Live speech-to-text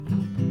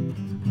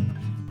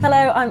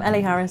Hello, I'm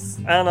Ellie Harris.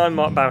 And I'm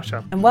Mark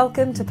Boucher. And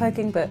welcome to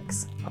Poking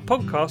Books, A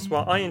podcast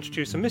where I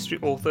introduce a mystery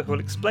author who will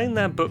explain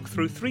their book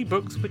through 3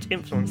 books which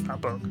influenced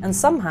that book. and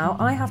somehow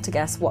I have to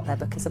guess what their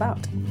book is about.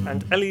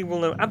 And Ellie will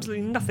know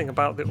absolutely nothing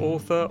about the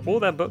author or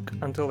their book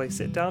until they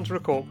sit down to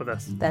record with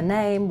us. Their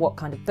name, what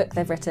kind of book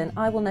they've written,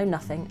 I will know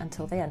nothing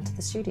until they enter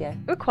the studio.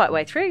 We're quite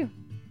way through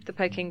the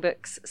Poking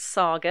Books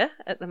saga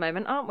at the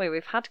moment, aren't we?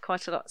 We've had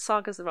quite a lot.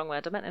 Saga's the wrong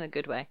word, I meant in a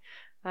good way.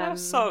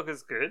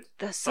 Saga's good.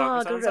 The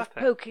Saga saga sounds of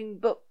epic. Poking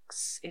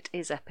Books. It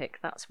is epic,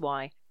 that's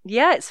why.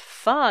 Yeah, it's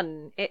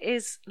fun. It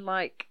is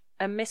like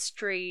a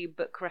mystery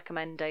book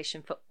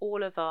recommendation for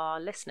all of our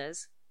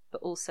listeners,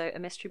 but also a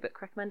mystery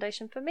book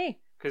recommendation for me.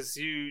 Because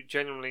you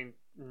genuinely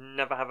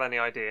never have any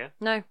idea.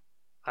 No.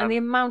 And the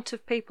amount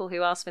of people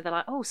who ask me, they're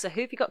like, oh, so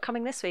who have you got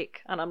coming this week?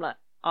 And I'm like,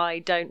 I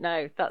don't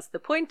know. That's the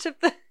point of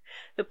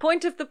the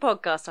point of the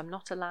podcast. I'm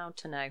not allowed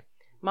to know.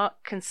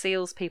 Mark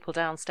conceals people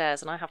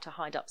downstairs and I have to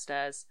hide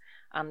upstairs.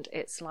 And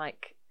it's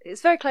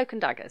very cloak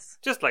and daggers.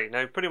 Just let you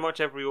know, pretty much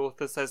every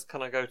author says,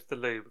 can I go to the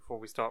loo before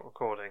we start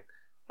recording?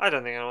 I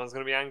don't think anyone's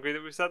going to be angry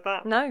that we said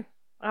that. No.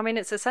 I mean,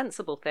 it's a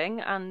sensible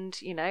thing.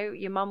 And,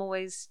 your mum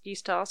always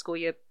used to ask, or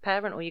your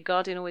parent or your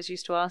guardian always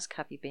used to ask,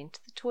 have you been to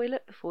the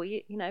toilet before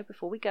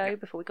before we go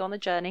on the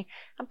journey?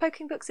 And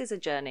Poking Books is a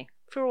journey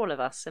for all of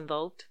us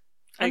involved.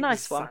 A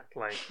nice one.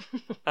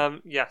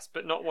 Exactly. Yes,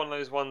 but not one of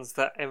those ones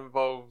that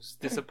involves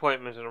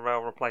disappointment in a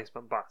rail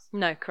replacement bus.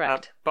 No,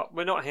 correct. But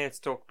we're not here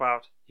to talk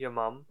about your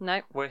mum.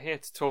 No. We're here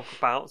to talk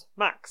about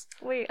Max.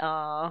 We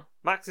are.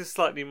 Max is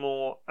slightly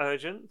more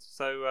urgent,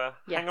 so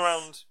Yes.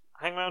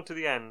 hang around to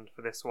the end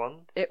for this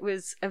one. It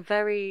was a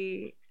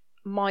very...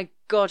 My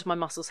God, my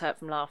muscles hurt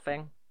from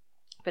laughing.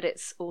 But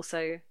it's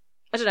also,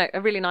 I don't know,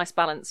 a really nice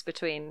balance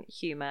between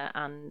humour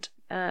and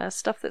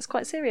stuff that's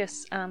quite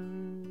serious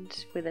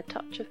and with a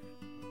touch of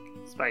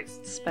space.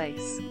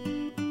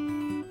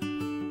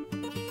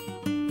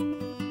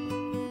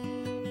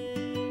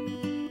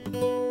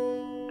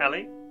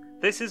 Ellie,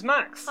 this is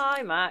Max.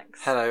 Hi,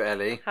 Max. Hello,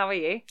 Ellie. How are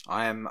you?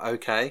 I am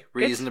okay,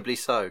 reasonably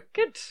so.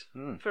 Good.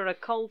 Mm. For a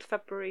cold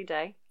February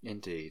day.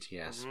 Indeed,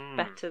 yes.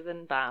 Better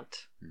than bad.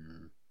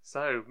 Mm.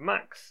 So,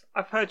 Max,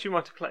 I've heard you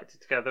might have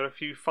collected together a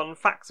few fun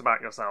facts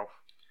about yourself.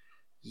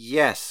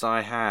 Yes,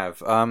 I have.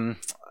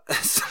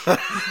 First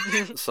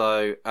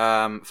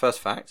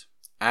fact.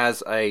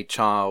 As a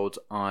child,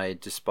 I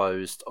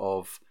disposed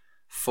of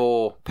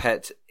 4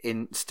 pet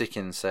stick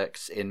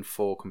insects in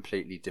 4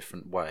 completely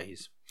different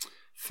ways.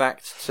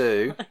 Fact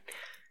 2.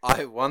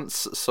 I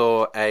once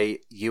saw a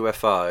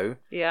UFO.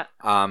 Yeah.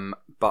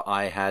 But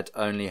I had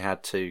only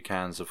had 2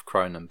 cans of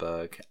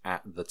Kronenberg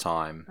at the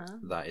time. Oh.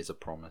 That is a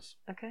promise.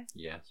 Okay.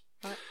 Yes.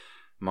 Right.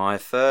 My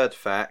third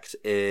fact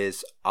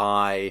is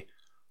I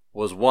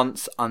was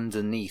once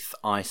underneath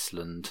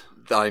Iceland.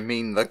 I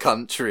mean the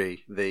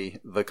country. The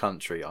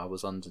country. I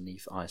was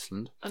underneath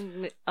Iceland.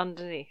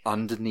 Underneath.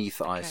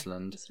 Underneath Okay.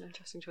 Iceland. That's an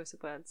interesting choice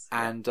of words.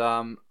 And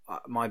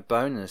my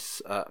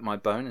bonus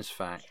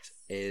fact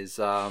is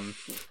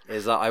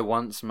that I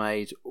once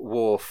made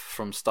Worf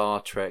from Star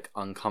Trek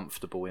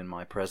uncomfortable in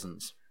my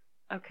presence.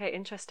 Okay,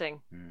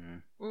 interesting.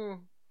 Mm. Okay.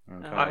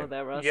 Okay. Oh,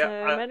 there are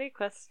Yeah, many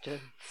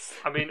questions.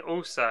 I mean,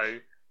 also,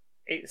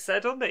 it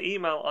said on the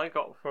email I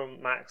got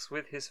from Max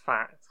with his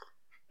fact,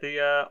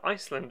 the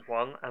Iceland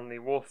one and the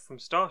Worf from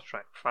Star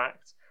Trek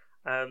fact,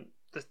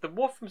 the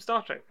Worf from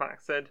Star Trek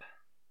fact said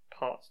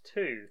part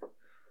 2.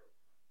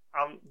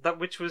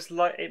 Which was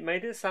like, it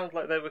made it sound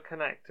like they were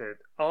connected.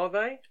 Are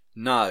they?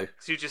 No.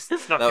 So you just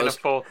snuck That in a was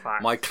 4th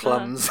fact. My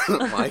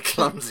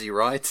clumsy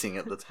writing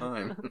at the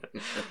time.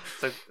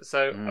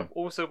 So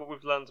also what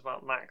we've learned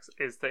about Max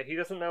is that he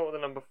doesn't know what the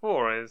number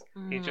 4 is.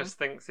 He just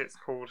thinks it's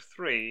called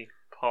 3,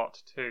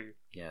 part 2.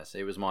 Yes,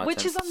 it was my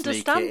Which is attempt to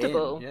sneak it in.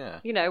 understandable.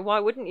 Yeah, Why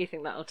wouldn't you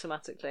think that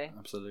automatically?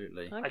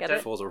 absolutely. I get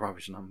it. 4's a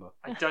rubbish number.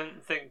 I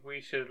don't think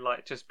we should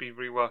just be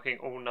reworking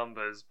all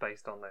numbers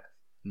based on this.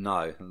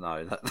 No,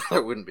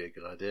 that wouldn't be a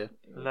good idea.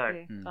 No.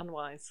 Okay,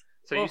 unwise.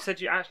 So you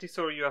said you actually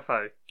saw a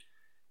UFO?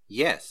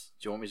 Yes.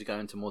 Do you want me to go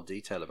into more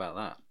detail about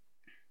that?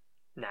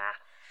 Nah.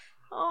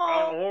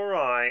 Oh,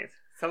 Alright.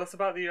 Tell us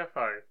about the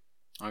UFO.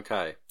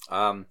 Okay.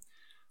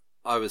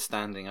 I was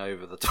standing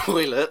over the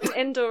toilet. an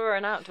indoor or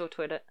an outdoor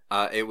toilet?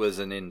 It was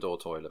an indoor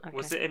toilet. Okay.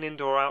 Was it an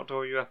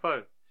indoor-outdoor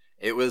UFO?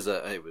 It was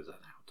an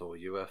outdoor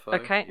UFO.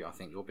 Okay. Yeah, I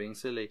think you're being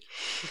silly.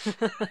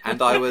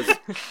 And I was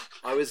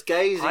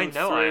gazing I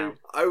know through. I am.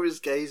 I was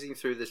gazing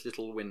through this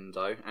little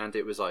window, and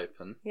it was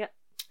open. Yeah.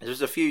 It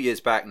was a few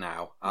years back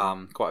now.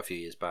 Quite a few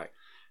years back,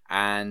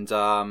 and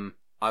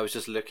I was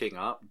just looking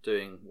up,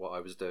 doing what I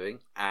was doing,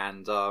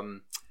 and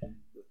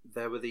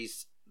there were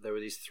these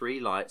 3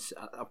 lights.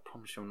 I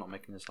promise you, I'm not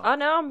making this up. Oh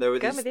no, I'm There were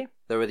going these, with you.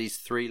 There were these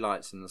 3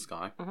 lights in the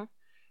sky. Mhm.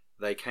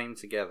 They came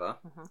together,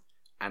 Mhm.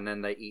 and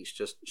then they each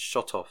just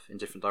shot off in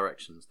different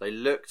directions. They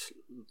looked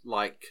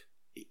like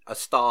a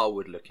star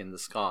would look in the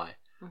sky,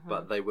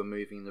 but they were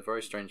moving in a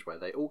very strange way.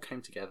 They all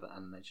came together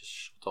and they just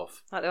shot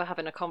off. Like they were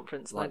having a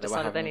conference and Like they they were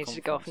decided they having a needed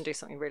to go off conference. and do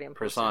something really important.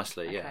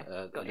 Precisely, Okay,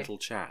 yeah. A got you. little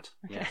chat.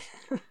 Okay. Yeah.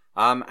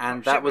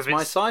 And shit, that was with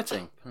my its-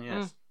 sighting.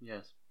 Yes,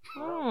 yes.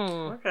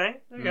 Okay,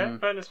 there you go.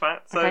 Bonus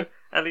fact. So, Okay.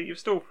 Ellie, you've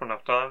stalled for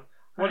enough time.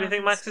 What do you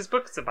think Max's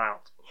book's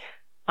about?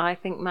 I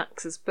think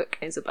Max's book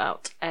is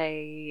about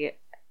a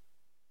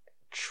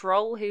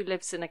troll who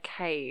lives in a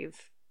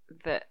cave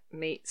that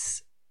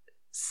meets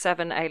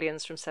 7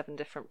 aliens from 7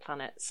 different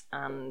planets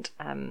and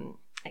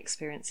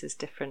experiences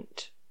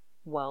different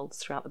worlds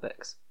throughout the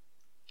books.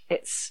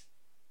 It's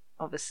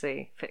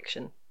obviously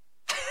fiction.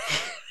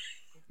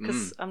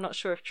 Because I'm not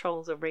sure if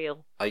trolls are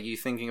real. Are you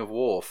thinking of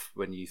Worf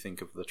when you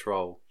think of the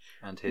troll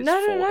and his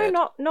No, forehead?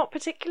 not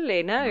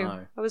particularly. No.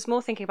 No. I was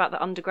more thinking about the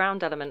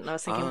underground element, and I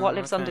was thinking, what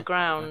lives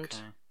underground?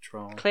 Okay.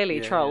 Troll. Clearly,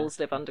 Yeah, trolls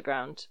live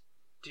underground.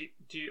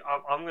 Do you,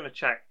 I'm going to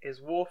check. Is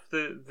Worf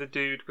the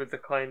dude with the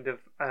kind of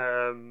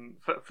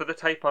for the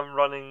tape? I'm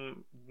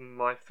running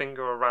my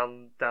finger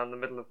around down the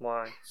middle of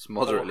my. It's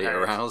moderately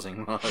forehead.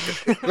 arousing.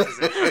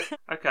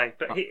 Okay,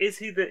 but is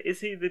he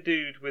the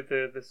dude with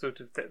the sort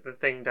of the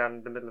thing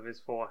down the middle of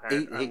his forehead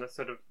and the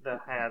sort of the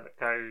hair that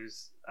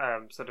goes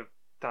sort of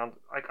down?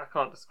 I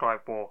can't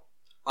describe Worf.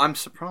 I'm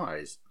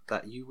surprised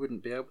that you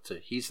wouldn't be able to.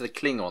 He's the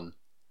Klingon.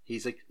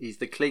 He's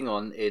the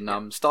Klingon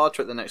in Star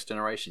Trek: The Next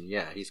Generation.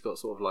 Yeah, he's got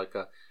sort of like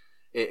a.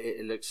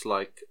 It looks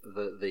like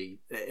the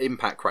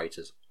impact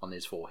craters on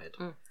his forehead.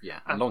 Yeah,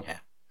 and long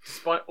hair.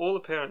 Despite all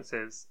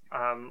appearances,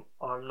 I'm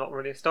not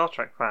really a Star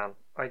Trek fan.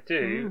 I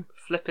do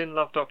flipping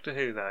love Doctor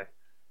Who though.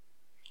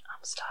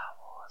 I'm Star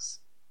Wars.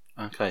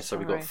 Okay, so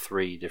we've got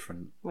 3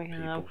 different We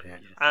people have. here.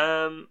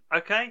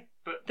 Okay,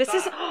 but This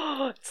is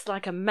it's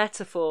like a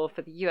metaphor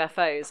for the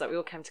UFOs. Like we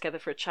all came together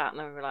for a chat, and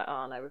then we were like,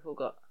 oh no, we've all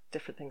got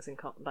different things in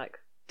common, like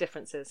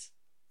differences.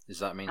 Does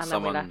that mean And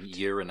then we someone left.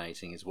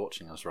 urinating is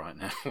watching us right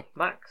now?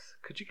 Max,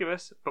 could you give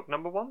us book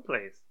number 1,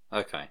 please?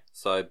 Okay,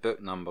 so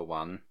book number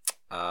 1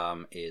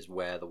 is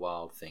Where the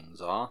Wild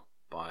Things Are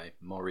by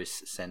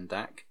Maurice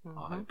Sendak.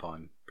 I hope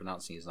I'm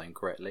pronouncing his name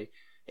correctly.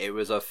 It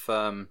was a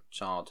firm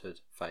childhood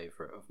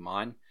favourite of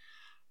mine.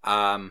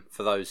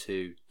 For those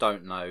who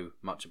don't know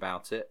much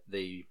about it,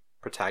 the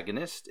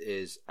protagonist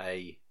is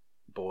a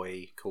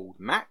boy called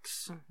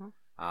Max,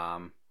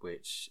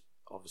 which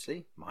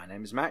obviously my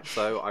name is Max,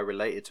 so I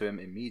related to him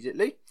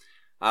immediately.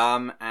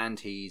 And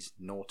he's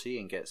naughty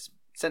and gets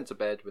sent to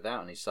bed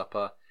without any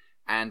supper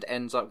and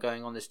ends up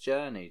going on this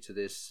journey to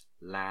this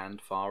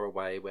land far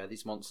away where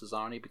these monsters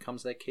are, and he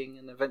becomes their king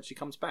and eventually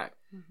comes back.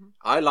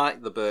 I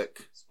like the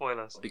book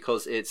Spoilers.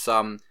 because it's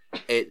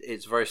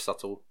very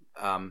subtle,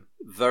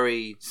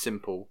 very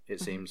simple,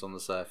 it seems on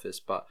the surface,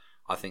 but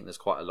I think there's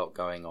quite a lot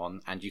going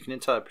on, and you can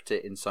interpret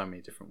it in so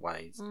many different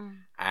ways.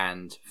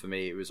 And for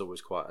me, it was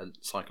always quite a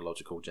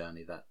psychological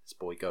journey that this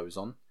boy goes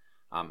on,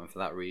 and for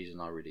that reason,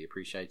 I really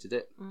appreciated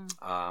it.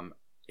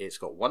 It's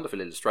got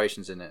wonderful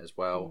illustrations in it as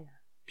well,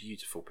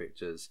 beautiful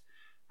pictures,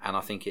 and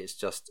I think it's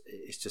just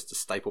a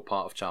staple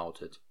part of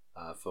childhood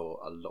for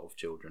a lot of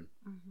children.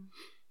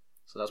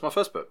 So that's my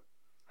first book.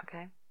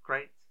 Okay.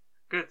 Great.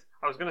 Good.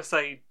 I was going to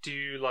say, do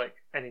you like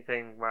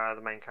anything where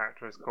the main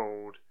character is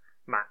called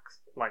Max,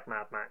 like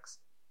Mad Max?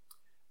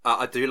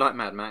 I do like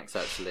Mad Max,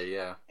 actually,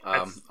 yeah.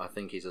 It's- I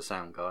think he's a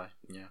sound guy,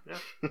 yeah.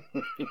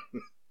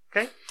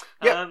 Okay.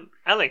 Yep.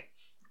 Ellie,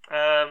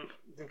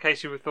 in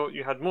case you thought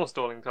you had more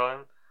stalling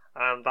time,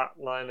 that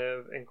line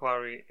of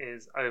inquiry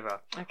is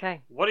over.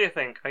 Okay. What do you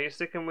think? Are you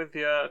sticking with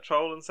the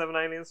troll and 7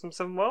 aliens from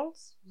 7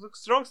 worlds? It was a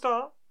strong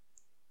start.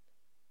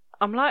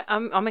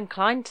 I'm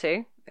inclined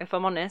to, if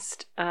I'm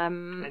honest.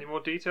 Any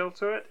more detail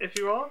to it, if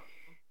you are?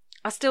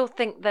 I still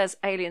think there's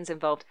aliens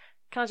involved.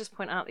 Can I just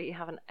point out that you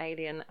have an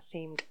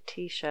alien-themed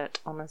T-shirt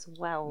on as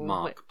well?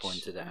 Mark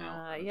pointed it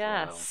out as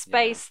Yeah, well.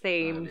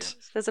 space-themed.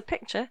 Earlier. There's a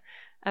picture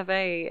of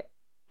a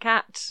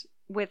cat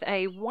with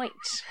a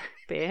white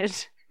beard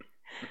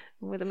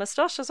with a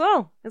moustache as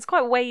well. It's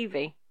quite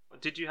wavy.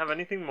 Did you have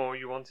anything more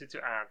you wanted to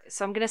add?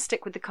 So I'm going to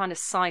stick with the kind of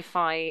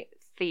sci-fi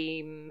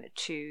theme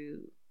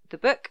to the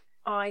book.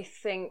 I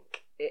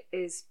think it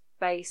is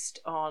based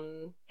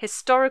on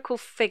historical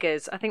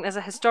figures. I think there's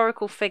a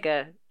historical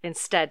figure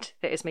instead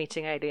that is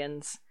meeting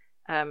aliens.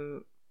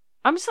 I'm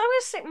going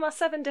to stick with my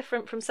 7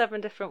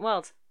 different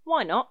worlds.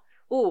 Why not?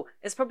 Oh,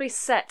 it's probably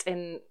set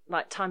in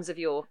like times of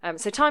yore.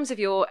 So times of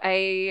yore,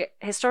 a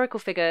historical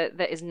figure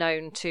that is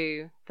known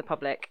to the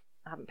public,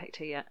 I haven't picked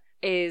who yet,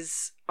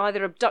 is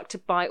either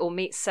abducted by or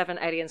meets 7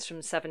 aliens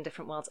from 7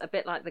 different worlds, a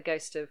bit like the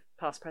Ghost of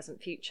Past,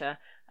 Present, Future.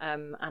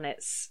 And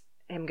it's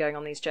him going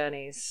on these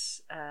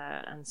journeys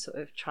and sort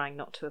of trying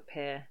not to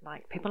appear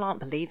like people aren't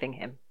believing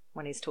him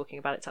when he's talking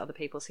about it to other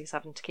people, so he's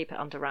having to keep it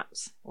under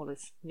wraps, all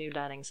his new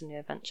learnings and new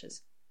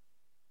adventures.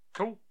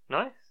 Cool.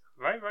 Nice.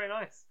 Very, very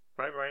nice.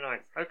 Very, very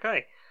nice.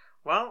 Okay.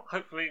 Well,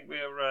 hopefully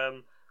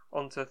we're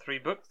on to 3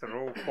 books. They're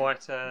all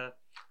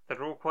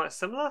quite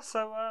similar.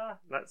 So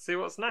let's see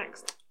what's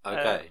next.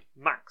 Okay.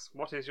 Max,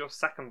 what is your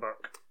second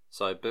book?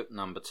 So book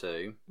number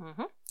 2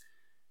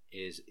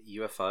 is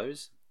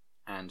UFOs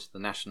and the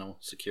National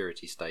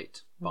Security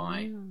State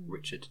by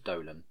Richard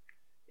Dolan.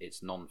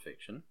 It's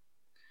non-fiction,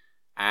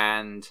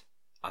 and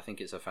I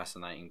think it's a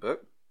fascinating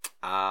book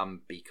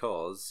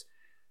because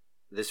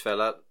this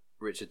fella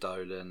Richard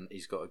Dolan.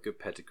 He's got a good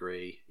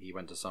pedigree. He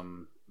went to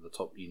some of the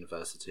top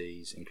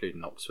universities,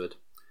 including Oxford.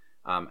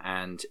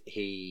 And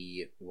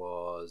he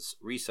was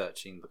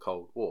researching the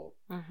Cold War.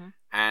 Mm-hmm.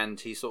 And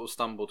he sort of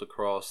stumbled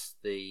across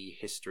the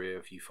history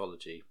of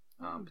ufology,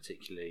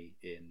 particularly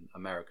in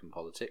American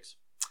politics.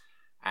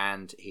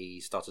 And he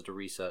started to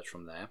research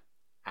from there.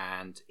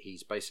 And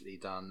he's basically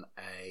done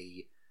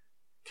a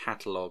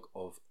catalogue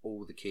of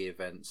all the key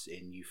events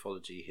in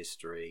ufology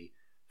history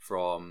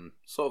from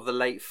sort of the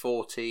late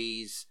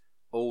 40s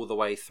all the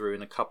way through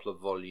in a couple of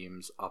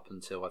volumes up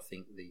until I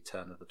think the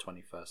turn of the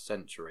 21st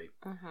century.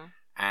 Mm-hmm.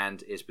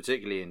 And it's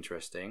particularly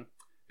interesting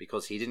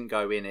because he didn't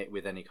go in it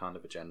with any kind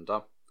of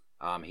agenda.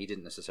 He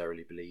didn't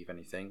necessarily believe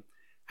anything.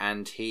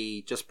 And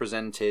he just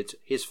presented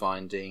his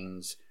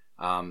findings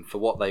for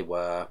what they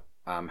were,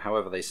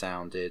 however they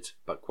sounded,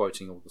 but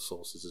quoting all the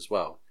sources as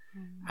well.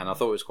 Mm-hmm. And I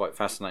thought it was quite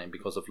fascinating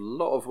because of a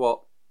lot of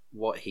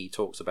what he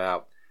talks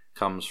about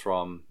comes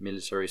from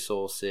military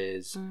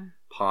sources,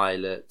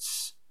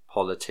 pilots,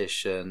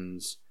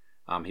 politicians.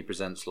 He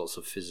presents lots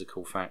of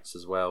physical facts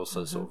as well,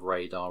 so sort of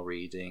radar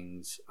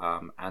readings.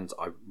 And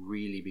I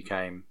really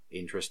became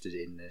interested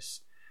in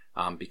this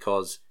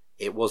because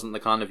it wasn't the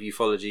kind of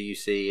ufology you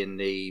see in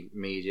the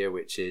media,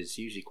 which is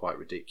usually quite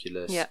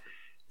ridiculous. Yeah.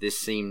 This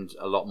seemed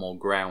a lot more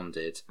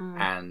grounded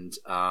and,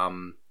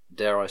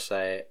 dare I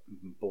say it,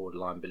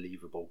 borderline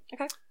believable.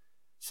 Okay.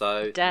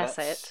 So I dare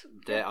say it.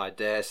 I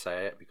dare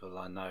say it because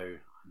I know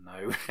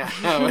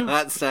how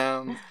that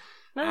sounds.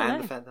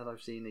 No. The fact that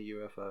I've seen a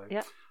UFO.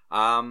 Yeah.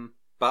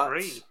 But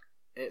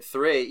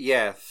Three.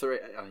 Yeah.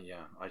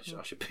 I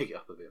should pick it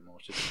up a bit more.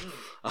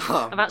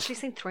 I've actually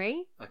seen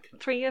three. Okay.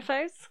 3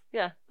 UFOs.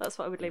 Yeah, that's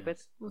what I would leave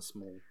with. A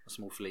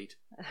small fleet.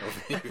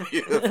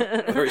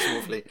 A very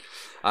small fleet.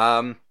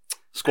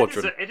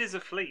 Squadron. It is a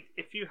fleet.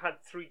 If you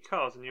had 3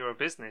 cars and you're a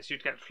business,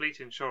 you'd get fleet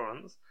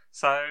insurance.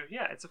 So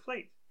yeah, it's a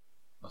fleet.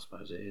 I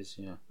suppose it is,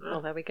 yeah. Oh,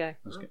 there we go.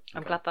 That's good.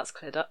 I'm glad that's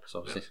cleared up.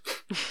 So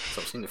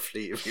I've seen a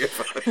fleet of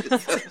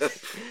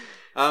UFOs.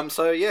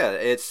 So yeah,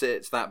 it's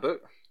that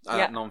book,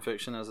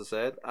 non-fiction, as I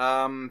said.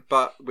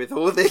 But with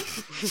all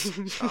this,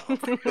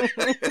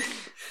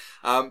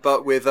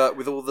 but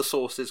with all the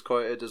sources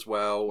quoted as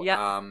well.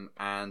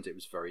 And it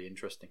was very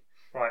interesting.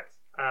 Right.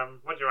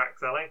 What'd you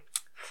ask, Ellie?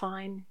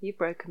 Fine, you've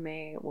broken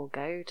me. We'll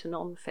go to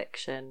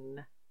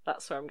non-fiction.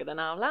 That's where I'm going to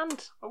now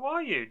land. Oh,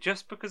 are you?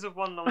 Just because of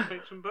one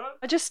non-fiction book?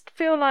 I just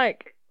feel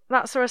like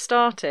that's where I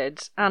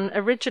started. And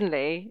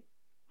originally,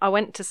 I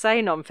went to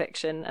say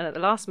non-fiction, and at the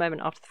last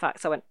moment after the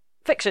facts, I went,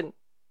 fiction!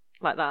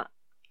 Like that.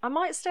 I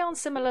might stay on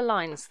similar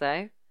lines,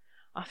 though.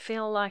 I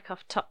feel like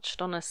I've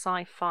touched on a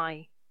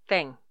sci-fi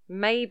thing.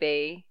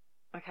 Maybe...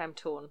 Okay, I'm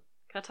torn.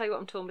 Can I tell you what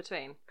I'm torn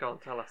between? Go on,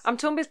 tell us. I'm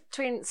torn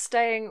between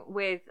staying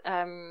with...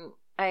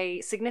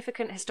 a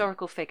significant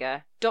historical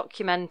figure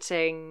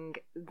documenting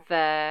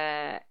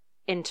their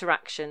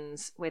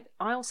interactions with...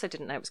 I also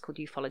didn't know it was called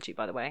ufology,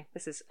 by the way.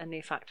 This is a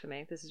new fact for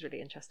me. This is really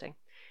interesting.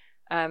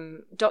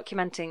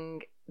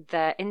 Documenting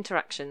their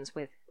interactions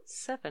with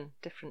 7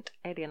 different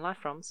alien life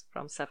forms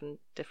from 7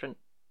 different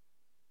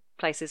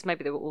places.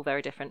 Maybe they were all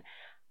very different.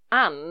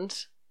 And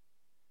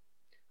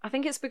I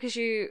think it's because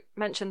you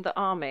mentioned the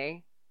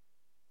army,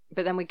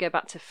 but then we go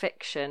back to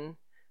fiction.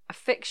 A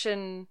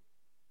fiction...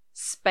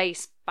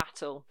 space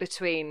battle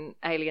between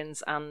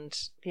aliens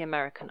and the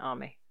American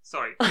army.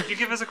 Sorry, could you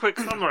give us a quick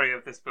summary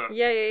of this book?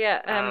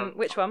 Yeah.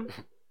 Which one?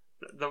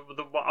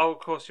 Of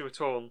course you were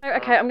torn. Oh,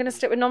 okay, I'm going to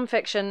stick with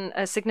non-fiction,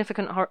 a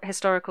significant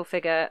historical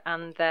figure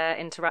and their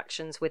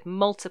interactions with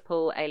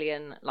multiple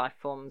alien life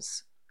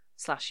forms /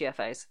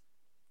 UFOs.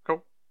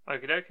 Cool.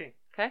 Okie dokie.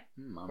 Okay.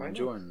 I'm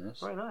enjoying this.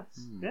 Very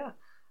nice. Yeah.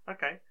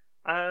 Okay.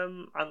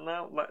 And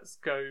now let's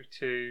go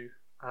to...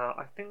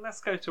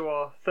 let's go to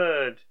our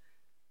third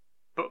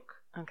book.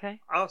 Okay.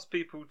 Ask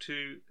people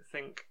to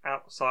think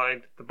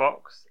outside the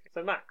box.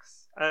 So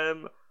Max,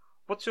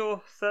 what's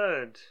your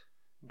third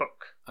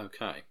book?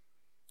 Okay.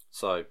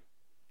 So,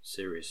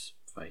 serious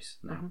face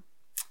now.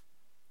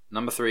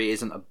 Number 3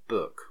 isn't a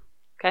book.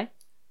 Okay.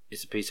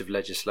 It's a piece of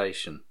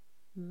legislation.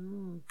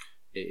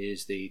 It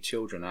is the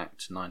Children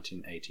Act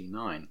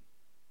 1989.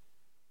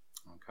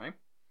 Okay.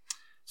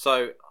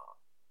 So,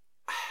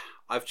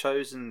 I've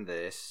chosen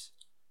this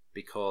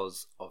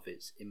because of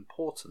its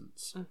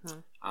importance.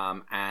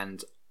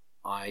 And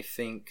I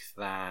think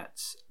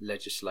that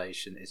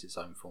legislation is its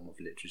own form of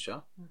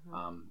literature.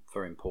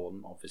 Very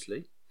important,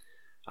 obviously.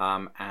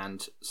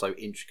 And so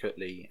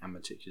intricately and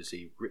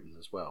meticulously written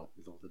as well,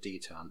 with all the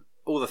detail and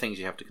all the things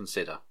you have to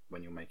consider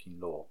when you're making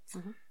law.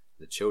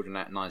 The Children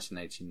Act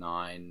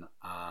 1989,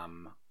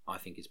 I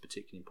think is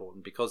particularly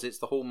important because it's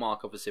the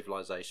hallmark of a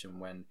civilization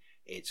when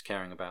it's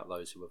caring about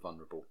those who are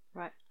vulnerable.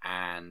 Right.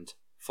 And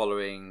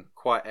following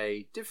quite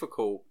a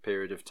difficult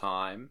period of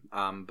time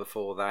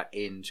before that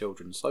in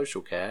children's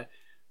social care,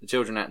 the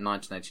Children Act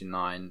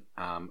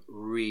 1989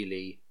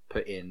 really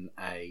put in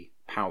a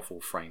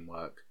powerful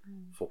framework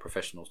for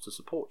professionals to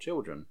support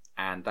children,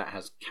 and that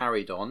has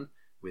carried on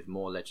with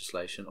more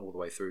legislation all the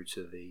way through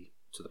to the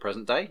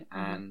present day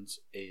and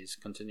is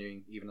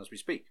continuing even as we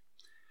speak.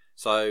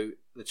 So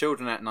The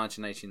Children Act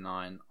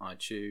 1989 I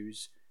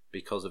choose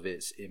because of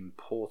its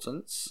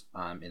importance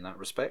in that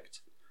respect,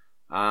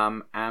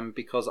 and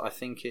because I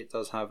think it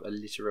does have a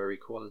literary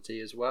quality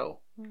as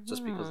well,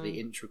 just because of the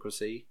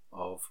intricacy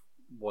of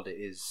what it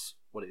is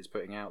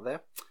putting out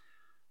there.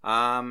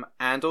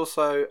 And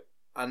also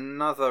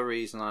another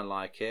reason I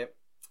like it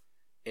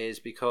is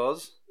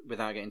because,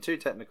 without getting too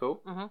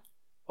technical,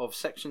 of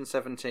Section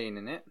 17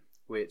 in it,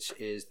 which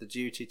is the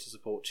duty to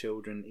support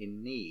children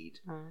in need.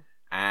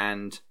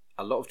 And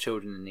a lot of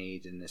children in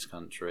need in this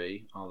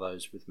country are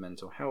those with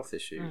mental health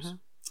issues.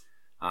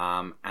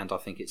 And I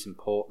think it's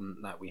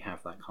important that we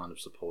have that kind of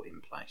support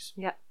in place.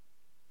 Yeah.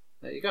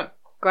 There you go.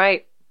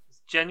 Great.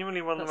 It's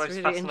genuinely one of the That's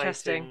most really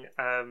fascinating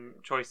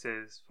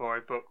choices for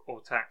a book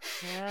or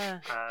text. Yeah.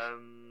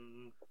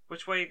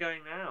 Which way are you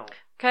going now?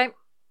 Okay.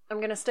 I'm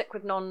going to stick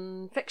with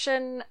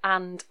non-fiction,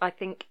 and I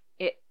think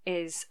it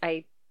is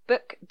a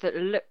book that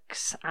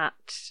looks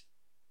at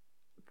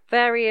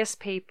various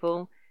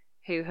people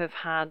who have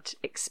had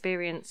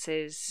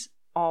experiences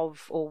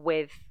of or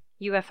with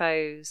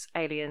UFOs,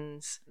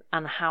 aliens,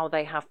 and how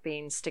they have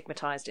been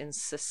stigmatized in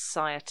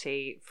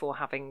society for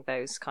having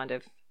those kind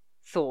of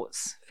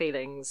thoughts,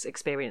 feelings,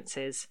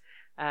 experiences.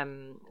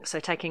 So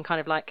taking kind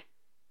of like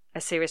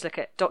a serious look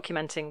at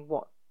documenting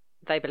what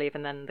they believe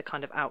and then the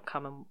kind of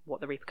outcome and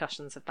what the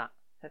repercussions of that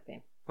have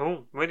been.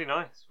 Oh, really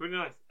nice, really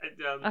nice.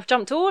 I've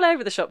jumped all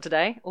over the shop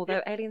today,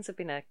 although aliens have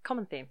been a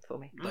common theme for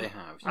me. They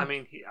have. I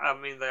mean,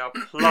 they are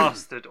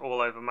plastered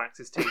all over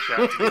Max's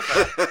t-shirt. To be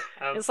fair.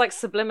 It's like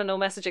subliminal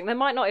messaging. They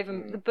might not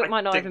even. The book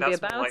might not even be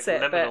about like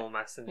it. Liminal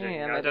But messaging.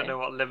 Yeah, I don't maybe. know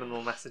what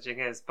liminal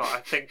messaging is, but I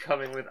think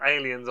coming with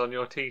aliens on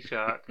your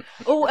t-shirt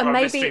oh, for and a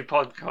maybe mystery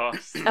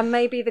podcast. and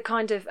maybe the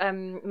kind of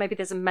maybe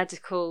there's a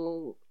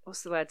medical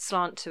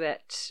slant to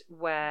it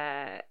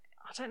where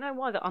I don't know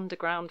why the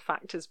underground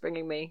factor's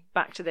bringing me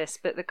back to this,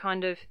 but the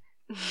kind of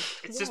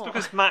It's just What?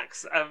 because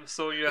Max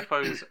saw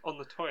UFOs on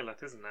the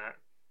toilet, isn't it?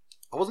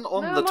 I wasn't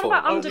on No, the I'm on toilet.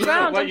 about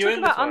underground. well, I'm you're talking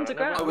in the about toilet.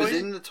 underground. I was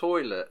in the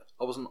toilet.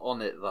 I wasn't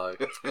on it though.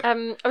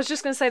 I was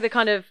just going to say the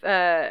kind of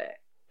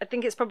I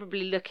think it's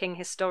probably looking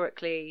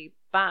historically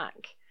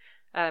back,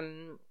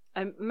 and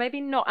maybe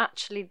not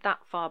actually that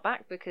far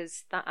back,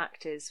 because that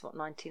act is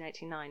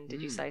 1989.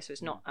 Did you say? So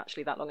it's not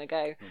actually that long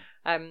ago.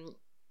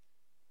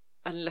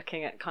 And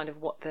looking at kind of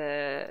what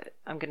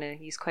I'm going to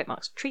use quote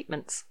marks,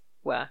 treatments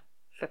were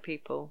for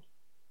people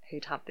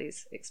who'd had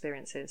these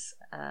experiences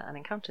and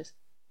encounters.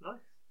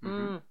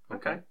 Nice.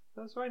 Okay,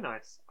 that's very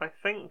nice. I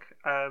think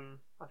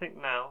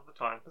now the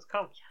time has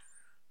come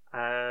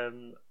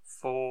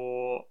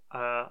for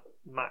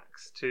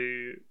Max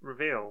to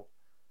reveal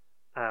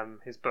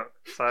his book.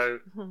 So,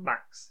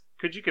 Max,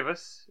 could you give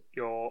us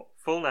your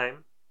full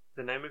name,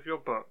 the name of your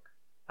book,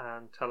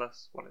 and tell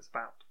us what it's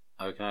about?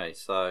 Okay,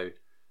 so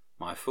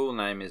my full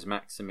name is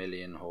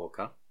Maximilian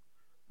Hawker.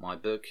 My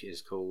book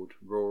is called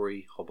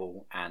Rory,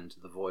 Hobble and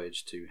the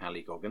Voyage to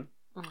Hallygoggin.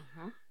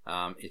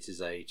 It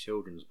is a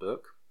children's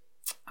book,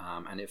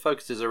 and it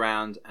focuses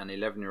around an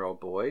 11-year-old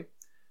boy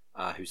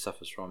who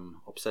suffers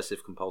from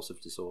obsessive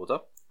compulsive disorder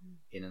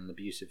in an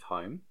abusive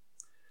home,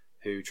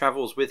 who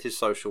travels with his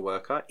social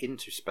worker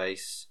into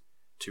space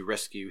to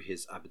rescue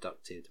his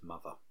abducted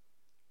mother.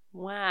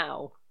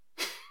 Wow.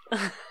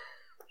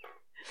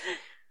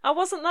 I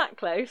wasn't that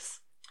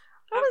close.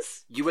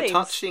 You were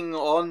touching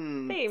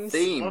on Themes.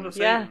 themes.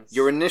 Yeah.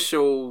 Your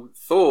initial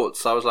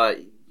thoughts, I was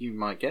like, you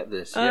might get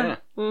this. Yeah,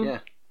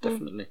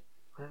 definitely.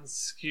 And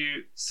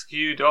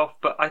skewed off,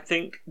 but I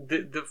think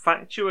the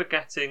fact you were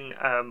getting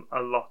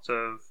a lot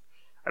of,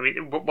 I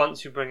mean,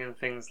 once you bring in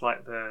things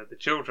like the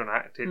Children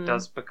Act, it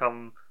does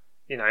become,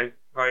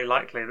 very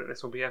likely that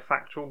this will be a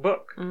factual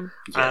book.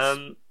 Yes.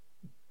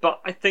 But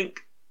I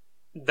think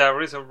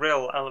there is a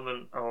real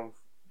element of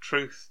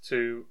truth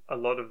to a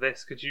lot of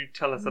this. Could you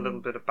tell us a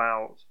little bit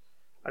about,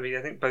 I mean,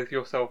 I think both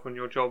yourself and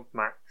your job,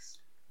 Max?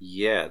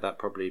 Yeah, that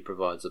probably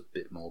provides a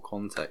bit more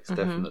context,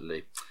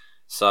 definitely.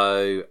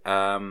 So,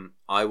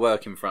 I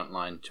work in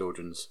frontline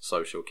children's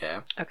social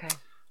care. Okay.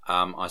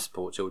 I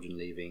support children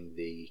leaving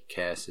the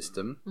care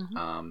system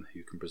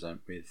who can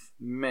present with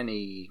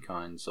many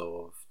kinds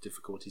of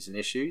difficulties and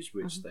issues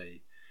which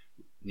they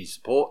need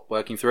support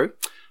working through.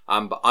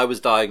 But I was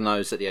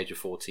diagnosed at the age of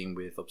 14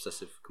 with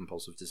obsessive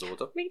compulsive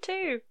disorder. Me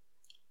too.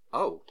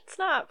 Oh.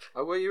 Snap.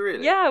 Oh, were you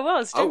really? Yeah, I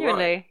was,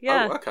 genuinely. Oh, right.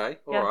 Yeah. Oh, okay.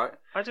 All Yeah. right.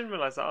 I didn't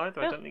realise that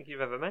either. Yeah. I don't think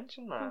you've ever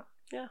mentioned that.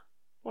 Yeah.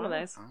 One of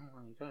those. Oh,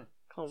 there you go.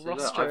 Whole See, look,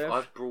 roster of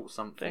I've brought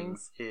something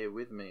things. here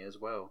with me as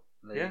well.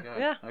 There Yeah. you go.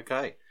 Yeah.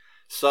 Okay.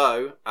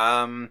 So,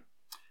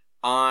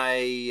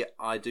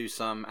 I do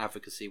some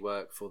advocacy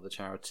work for the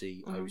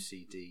charity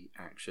OCD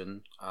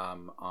Action.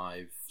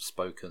 I've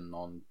spoken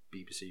on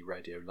BBC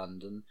Radio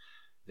London,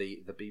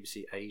 the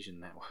BBC Asian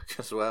network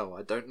as well.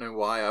 I don't know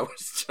why I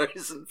was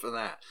chosen for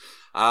that,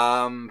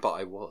 but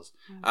I was,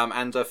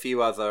 and a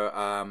few other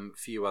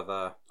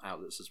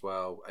outlets as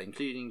well,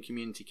 including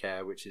Community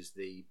Care, which is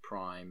the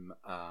prime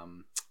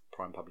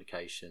prime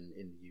publication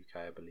in the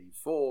UK, I believe,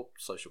 for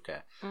social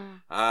care.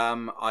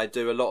 I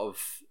do a lot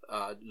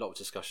of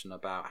discussion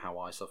about how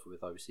I suffer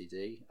with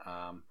OCD,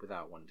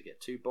 without wanting to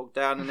get too bogged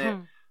down in it.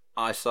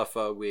 I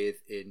suffer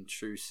with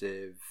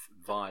intrusive,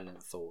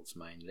 violent thoughts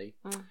mainly.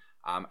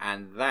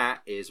 And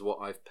that is what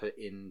I've put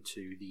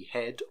into the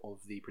head of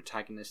the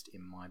protagonist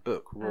in my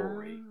book,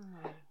 Rory.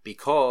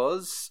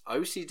 Because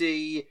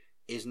OCD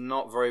is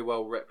not very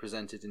well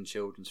represented in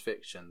children's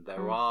fiction.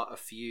 There are a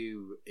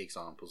few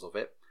examples of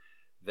it.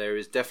 There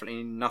is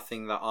definitely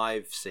nothing that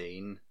I've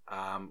seen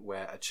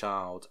where a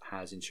child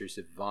has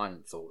intrusive,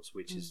 violent thoughts,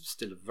 which is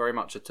still very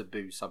much a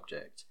taboo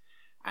subject.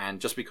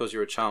 And just because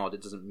you're a child,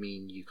 it doesn't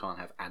mean you can't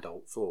have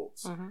adult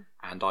thoughts.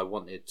 And I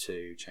wanted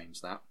to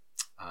change that.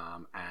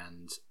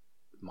 And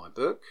my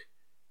book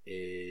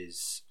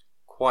is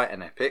quite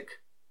an epic.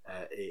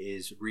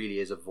 It really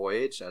is a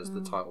voyage, as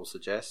the title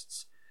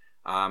suggests.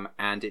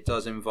 And it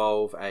does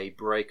involve a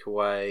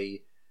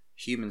breakaway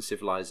human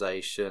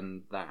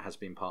civilization that has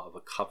been part of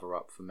a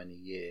cover-up for many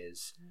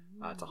years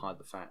to hide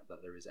the fact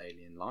that there is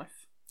alien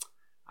life.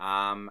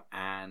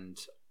 And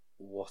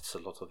what a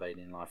lot of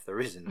alien life there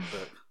is in the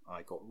book.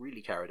 I got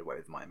really carried away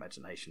with my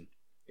imagination.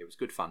 It was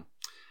good fun.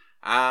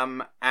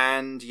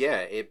 And yeah,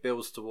 it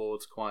builds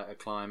towards quite a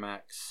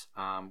climax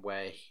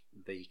where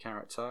the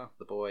character,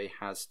 the boy,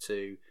 has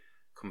to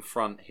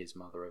confront his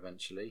mother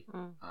eventually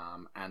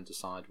and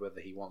decide whether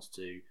he wants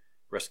to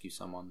rescue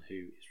someone who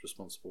is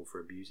responsible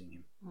for abusing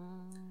him.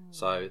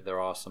 So there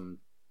are some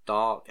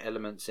dark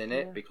elements in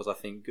it because I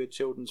think good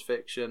children's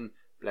fiction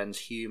blends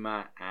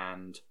humour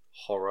and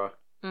horror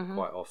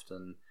quite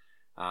often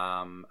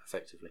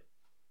effectively.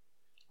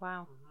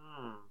 Wow.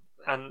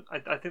 And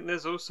I think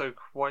there's also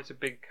quite a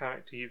big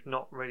character you've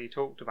not really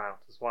talked about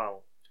as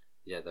well.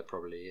 Yeah, there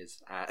probably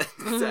is.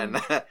 And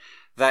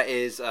that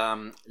is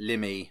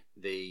Limmy,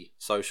 the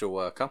social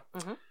worker.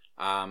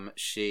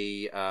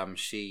 She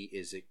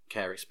is a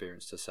care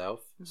experienced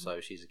herself,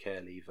 so she's a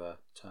care leaver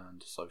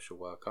turned social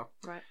worker.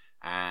 Right.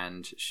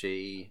 And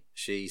she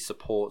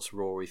supports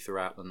Rory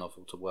throughout the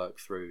novel to work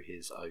through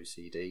his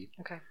OCD.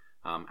 Okay.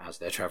 As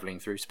they're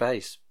travelling through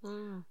space.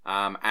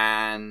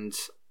 And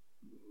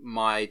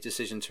my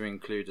decision to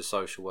include a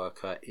social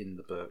worker in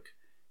the book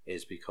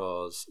is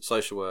because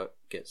social work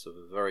gets a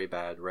very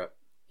bad rep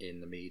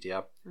in the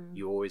media.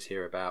 You always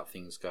hear about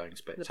things going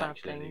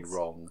spectacularly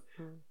wrong,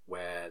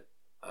 where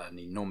an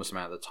enormous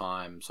amount of the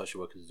time social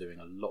workers are doing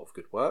a lot of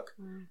good work,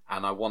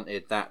 and I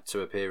wanted that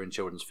to appear in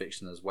children's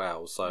fiction as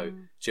well, so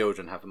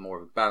children have more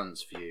of a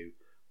balanced view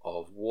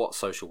of what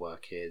social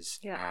work is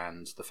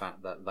and the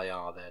fact that they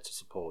are there to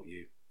support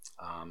you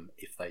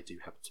if they do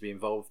happen to be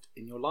involved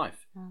in your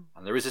life.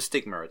 And there is a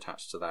stigma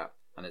attached to that,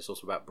 and it's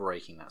also about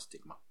breaking that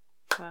stigma.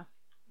 Wow.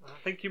 I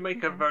think you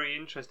make her very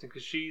interesting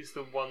because she's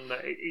the one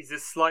that is a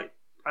slight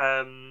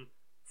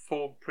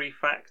form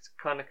prefect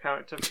kind of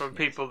character from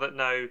people that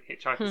know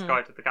Hitchhiker's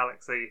Guide to the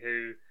Galaxy,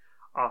 who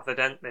Arthur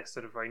Dent, this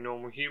sort of very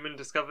normal human,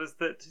 discovers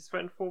that his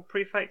friend form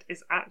prefect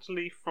is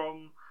actually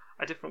from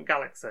a different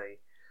galaxy,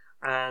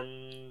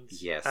 and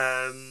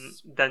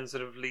then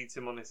sort of leads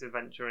him on this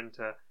adventure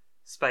into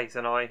space.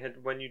 And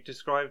when you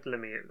described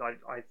Limmy,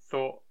 I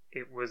thought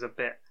it was a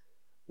bit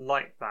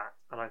like that,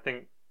 and I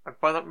think I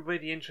find that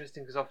really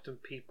interesting because often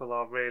people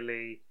are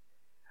really,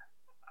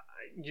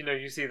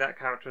 you see that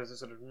character as a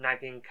sort of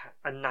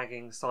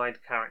nagging side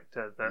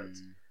character that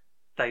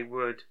they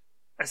would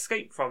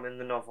escape from in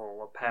the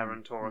novel, a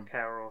parent or a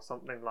carer or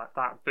something like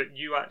that. But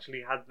you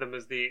actually had Limmy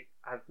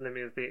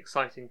as the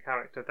exciting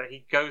character that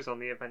he goes on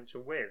the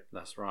adventure with.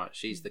 That's right.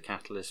 She's the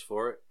catalyst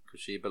for it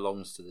because she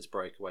belongs to this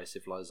breakaway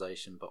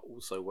civilization, but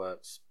also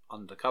works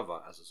undercover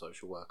as a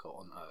social worker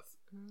on Earth.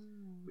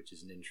 Which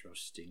is an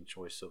interesting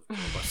choice of job,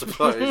 I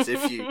suppose,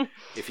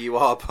 if you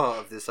are part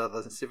of this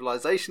other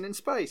civilization in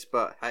space.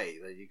 But hey,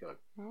 there you go.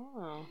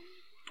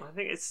 I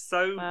think it's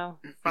so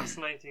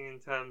fascinating in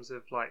terms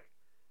of like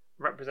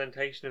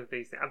representation of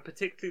these things, and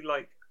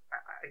particularly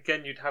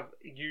again,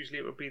 usually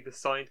it would be the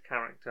side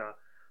character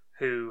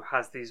who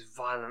has these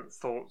violent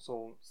thoughts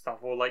or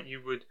stuff, or like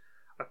you would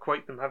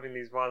equate them having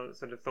these violent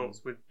sort of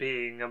thoughts with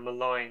being a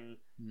malign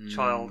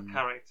child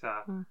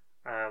character,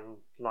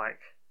 like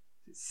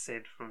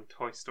Sid from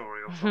Toy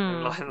Story or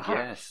something like that.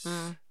 Yes.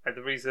 And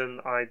the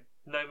reason I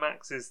know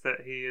Max is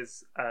that he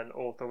is an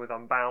author with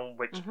Unbound,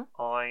 which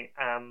I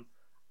am,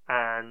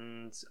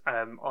 and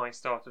I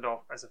started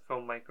off as a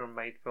filmmaker and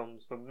made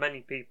films for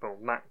many people.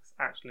 Max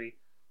actually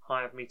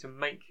hired me to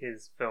make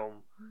his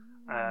film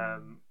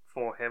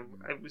for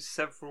him. It was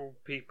several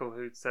people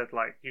who'd said,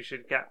 like, you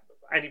should get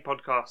any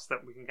podcast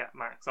that we can get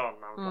Max on.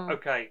 And I was like,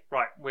 okay,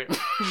 right, we're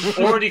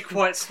already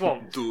quite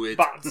swamped. Do it.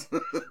 But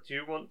do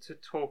you want to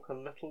talk a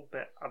little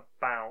bit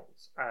about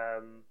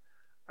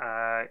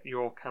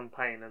your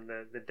campaign and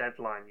the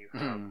deadline you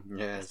have?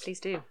 Yes,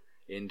 please do.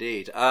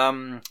 Indeed.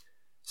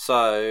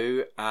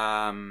 So,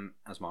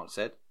 as Mark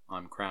said,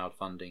 I'm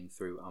crowdfunding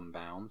through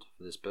Unbound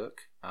for this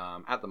book.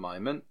 At the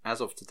moment, as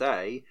of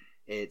today,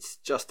 it's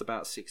just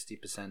about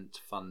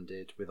 60%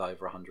 funded with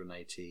over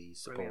 180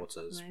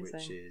 supporters,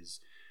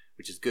 which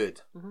which is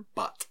good. Mhm.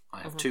 But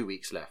I have 2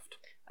 weeks left.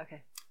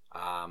 Okay.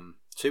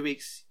 2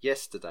 weeks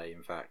yesterday,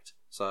 in fact.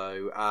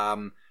 So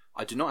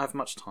I do not have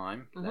much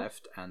time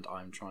left, and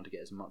I'm trying to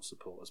get as much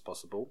support as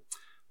possible.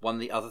 One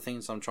of the other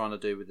things I'm trying to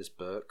do with this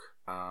book,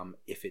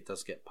 if it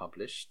does get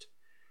published,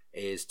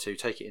 is to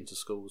take it into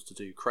schools to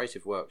do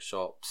creative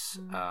workshops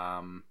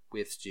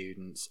with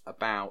students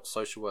about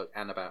social work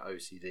and about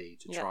OCD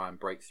to try and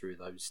break through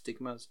those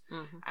stigmas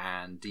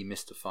and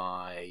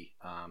demystify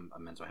a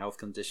mental health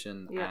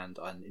condition and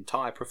an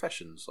entire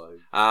profession. So,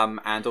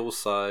 and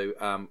also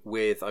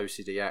with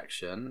OCD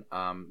Action,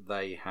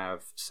 they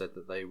have said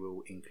that they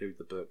will include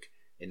the book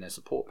in their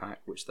support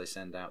pack, which they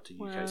send out to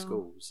UK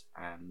schools,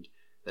 and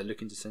they're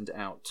looking to send it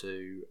out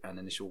to an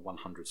initial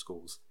 100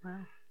 schools.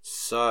 Wow.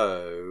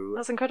 So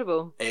That's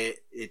incredible.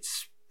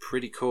 It's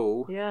pretty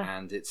cool, Yeah.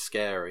 and it's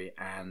scary,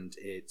 and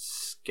it's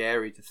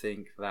scary to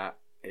think that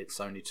it's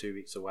only 2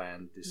 weeks away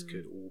and this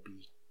could all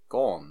be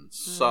gone.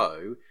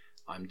 So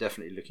I'm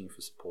definitely looking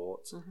for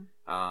support.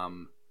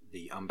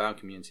 The Unbound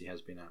community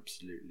has been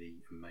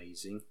absolutely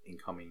amazing in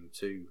coming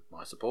to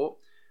my support,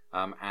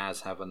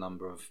 as have a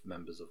number of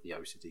members of the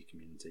OCD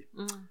community.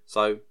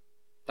 So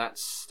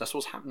that's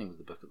what's happening with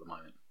the book at the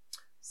moment.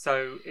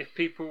 So if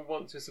people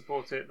want to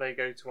support it, they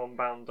go to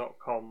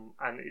unbound.com,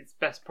 and it's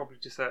best probably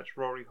to search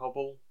Rory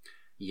Hobble.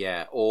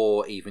 Yeah,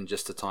 or even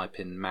just to type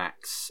in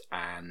Max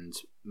and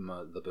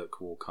the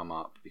book will come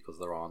up, because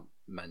there aren't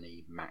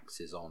many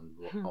Maxes on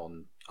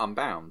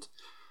Unbound.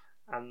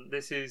 And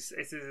this is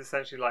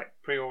essentially like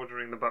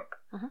pre-ordering the book,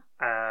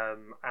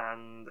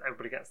 and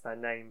everybody gets their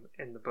name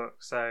in the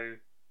book. So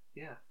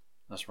yeah,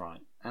 that's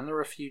right. And there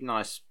are a few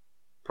nice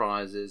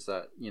prizes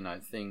that,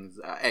 things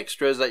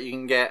extras that you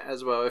can get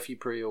as well if you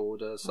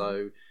pre-order.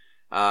 So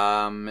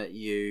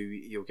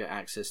you'll get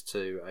access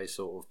to a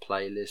sort of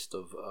playlist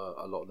of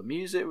a lot of the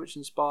music which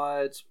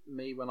inspired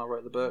me when I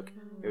wrote the book.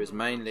 It was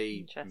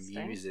mainly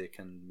music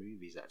and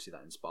movies actually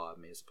that inspired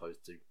me, as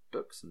opposed to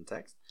books and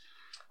text.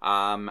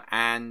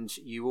 And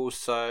you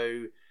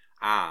also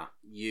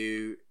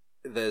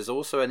there's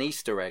also an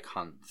Easter egg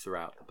hunt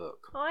throughout the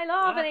book. I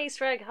love an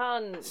Easter egg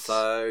hunt.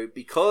 So,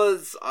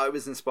 because I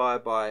was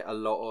inspired by a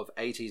lot of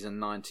 80s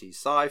and 90s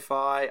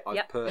sci-fi,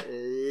 I've put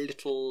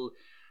little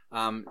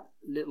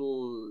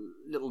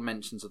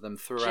mentions of them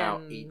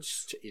throughout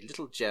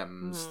little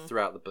gems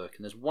throughout the book,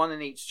 and there's one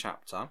in each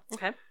chapter.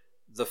 Okay.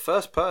 The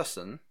first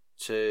person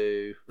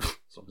to,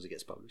 as long as it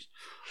gets published,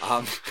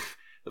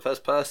 the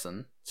first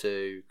person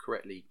to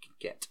correctly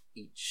get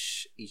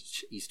each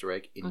Easter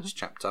egg in each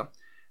chapter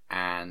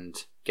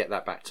and get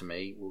that back to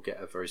me will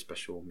get a very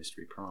special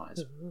mystery prize.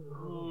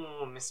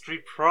 Ooh, mystery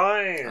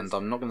prize! And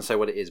I'm not going to say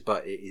what it is,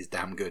 but it is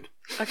damn good.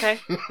 Okay.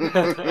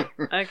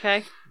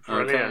 Okay.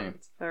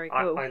 Brilliant. Very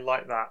cool. I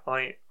like that.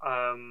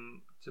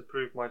 To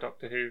prove my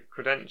Doctor Who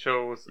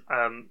credentials,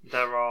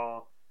 there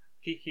are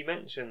geeky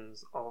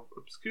mentions of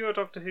obscure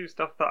Doctor Who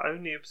stuff that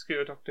only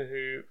obscure Doctor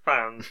Who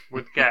fans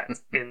would get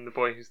in The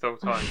Boy Who Stole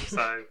Time.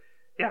 So,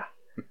 yeah,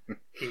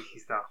 geeky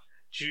stuff.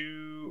 Do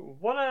you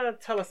want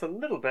to tell us a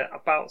little bit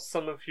about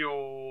some of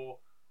your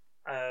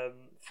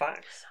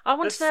facts? I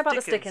want to know about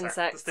the stick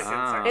insects.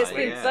 It's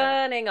been yeah.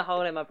 burning a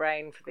hole in my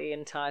brain for the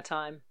entire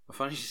time. Well,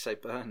 funny you say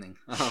burning.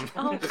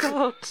 Oh,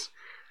 God.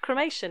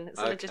 Cremation. It's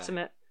a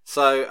legitimate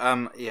So,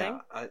 thing.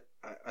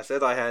 I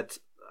said I had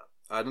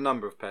a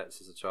number of pets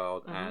as a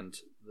child, and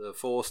the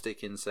 4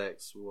 stick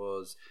insects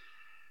were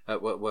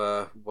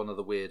one of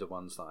the weirder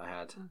ones that I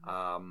had.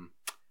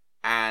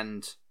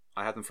 And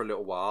I had them for a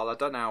little while. I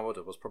don't know how old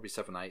it was, probably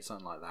 7, 8,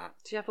 something like that.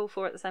 Do you have all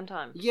 4 at the same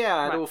time? Yeah,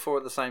 I had all 4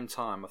 at the same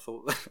time. I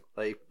thought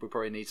they would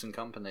probably need some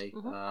company,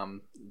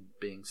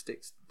 being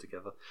sticks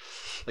together.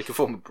 They could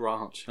form a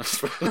branch.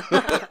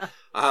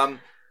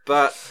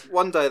 But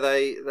one day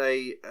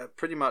they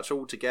pretty much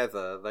all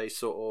together, they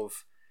sort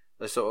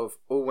of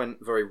all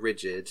went very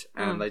rigid,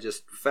 and they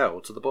just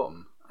fell to the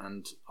bottom.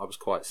 And I was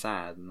quite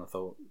sad, and I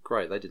thought,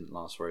 great, they didn't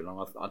last very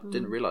long. I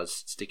didn't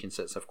realise stick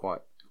insects have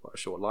quite a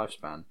short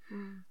lifespan.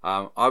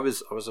 I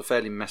was a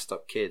fairly messed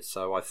up kid,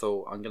 so I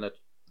thought I'm gonna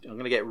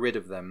get rid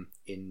of them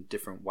in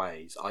different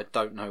ways. I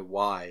don't know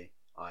why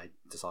I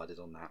decided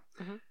on that.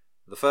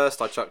 The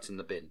first I chucked in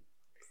the bin.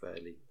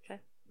 Fairly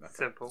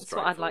simple. That's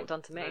what I'd like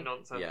done to me. No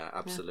nonsense. Yeah,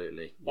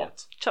 absolutely. Yeah.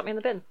 What? Chuck me in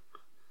the bin.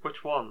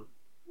 Which one?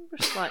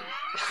 Just like,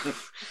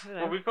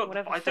 Well, we've got.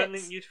 I don't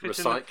think you'd fit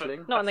Recycling? in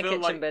the Not in the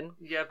kitchen bin.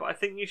 Yeah, but I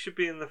think you should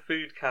be in the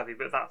food caddy.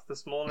 But that's the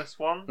smallest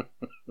one.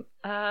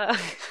 I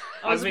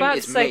was about to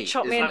it's say meat,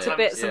 chop me isn't into it?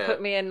 bits and Yeah.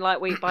 put me in like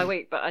week by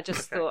week, but I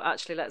just thought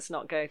actually let's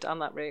not go down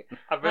that route.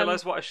 I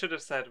realised what I should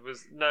have said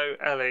was, no,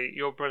 Ellie,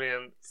 you're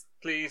brilliant.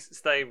 Please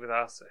stay with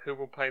us. Who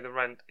will pay the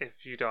rent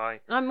if you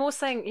die? I'm more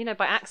saying,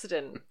 by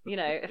accident,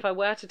 if I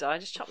were to die,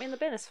 just chuck me in the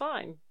bin, it's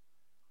fine.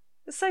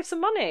 Let's save some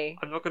money.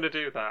 I'm not going to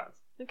do that.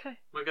 Okay.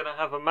 We're going to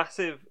have a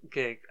massive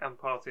gig and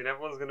party, and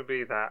everyone's going to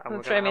be there. And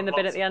we're throw going me to in the have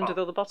bin at lots the of end fun. with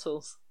all the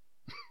bottles.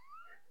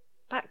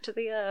 Back to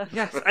the earth.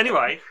 Yes.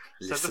 Anyway,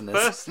 so the Listeners.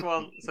 first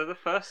one, the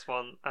first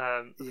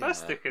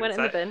stick Went in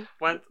the insect bin.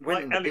 went Went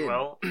like in the Ellie bin.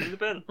 will in the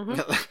bin.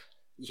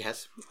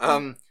 Yes.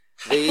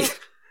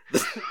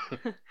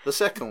 The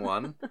second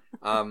one,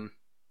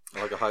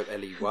 like I hope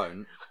Ellie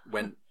won't,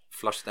 went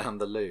flushed down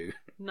the loo.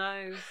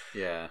 No,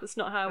 Yeah. that's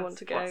not how I want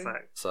to go.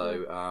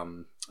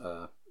 So,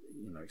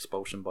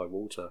 expulsion by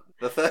water.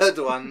 The third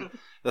one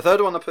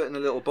I put in a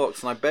little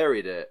box and I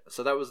buried it.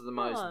 So that was the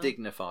most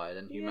dignified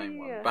and humane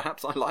one.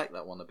 Perhaps I like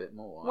that one a bit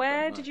more.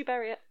 Where did you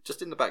bury it?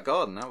 Just in the back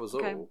garden. That was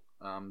Okay. all.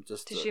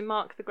 Did you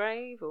mark the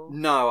grave or?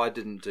 No, I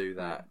didn't do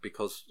that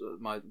because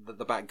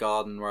the back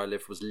garden where I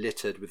lived was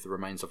littered with the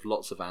remains of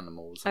lots of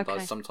animals, and I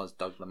sometimes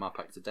dug them up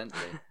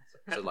accidentally.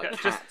 So like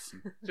cats.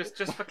 Just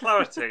for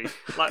clarity,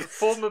 like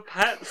former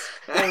pets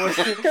or was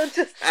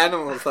it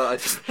animals that I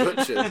just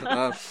butchered.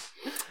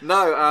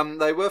 No,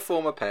 they were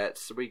former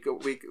pets. We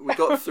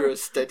got through a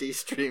steady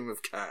stream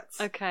of cats.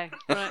 Okay,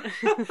 right.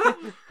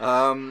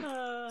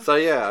 So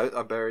yeah,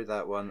 I buried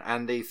that one,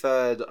 and the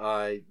third,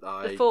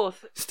 The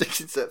fourth,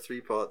 Sticking Set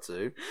 3 Part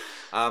 2.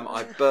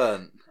 I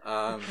burnt.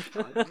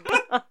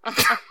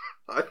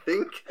 I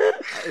think,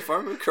 if I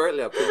remember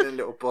correctly, I put it in a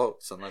little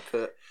box, and I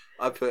put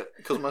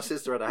because my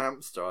sister had a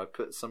hamster. I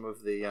put some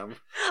of the and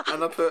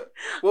I put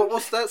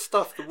what's that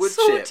stuff? The wood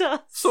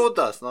chip,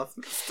 sawdust, and I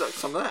stuck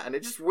some of that, and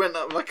it just went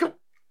up like a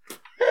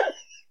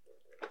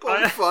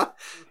bonfire.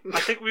 I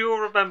think we all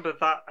remember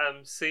that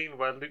scene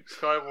where Luke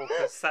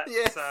Skywalker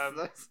sets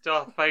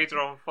Darth Vader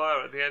on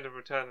fire at the end of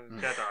Return of the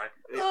Jedi.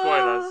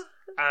 Spoilers.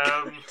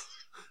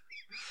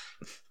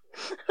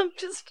 I'm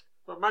just.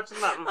 But imagine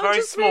that, very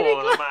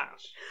small in a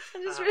match.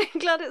 I'm just really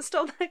glad it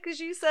stopped there because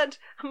you said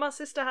my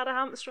sister had a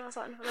hamster. I was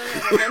like,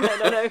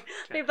 no.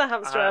 Leave the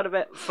hamster out of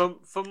it. For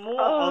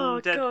more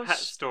on dead pet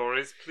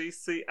stories, please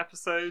see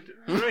episode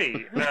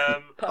 3.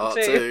 Part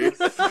 2.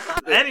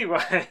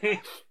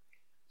 Anyway.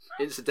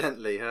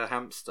 Incidentally, her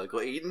hamster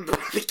got eaten by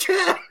the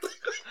cat.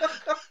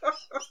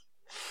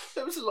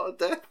 There was a lot of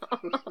death.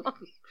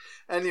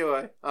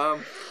 Anyway,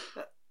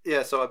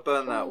 so I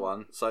burned that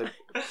one. So,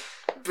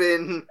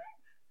 bin,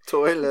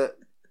 toilet,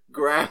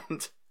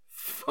 ground,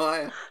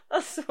 fire.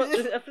 That's what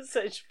the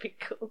episode should be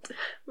called.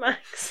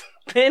 Max,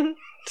 bin,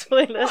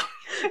 toilet,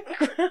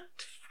 ground.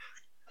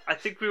 I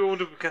think we all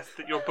would have guessed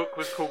that your book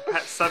was called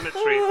Pet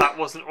Cemetery if that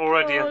wasn't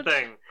already a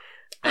thing.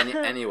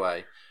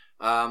 Anyway,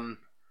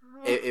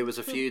 it was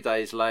a few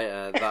days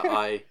later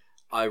that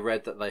I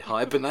read that they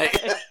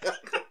hibernate.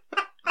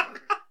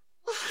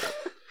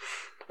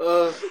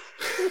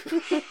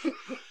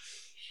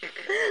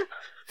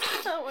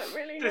 That went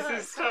really This hurt.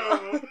 is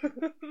terrible.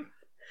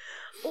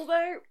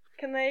 Although,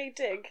 can they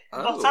dig?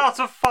 Not out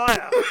of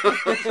fire.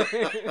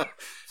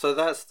 So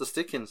that's the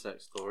stick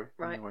insect story.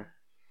 Right. Anyway.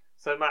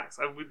 So Max,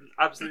 I would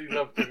absolutely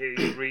love to hear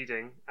you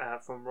reading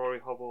from Rory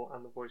Hobble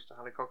and the Voyage to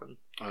Hallicoggan.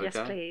 Okay. Yes,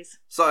 please.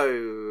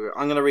 So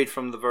I'm going to read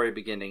from the very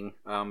beginning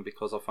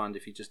because I find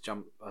if you just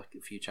jump a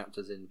few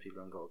chapters in, people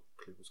haven't got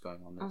a clue what's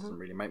going on. It doesn't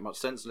really make much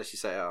sense unless you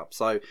set it up.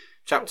 So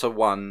chapter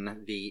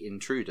 1, The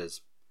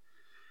Intruders.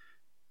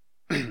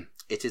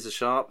 It is a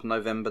sharp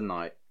November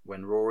night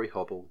when Rory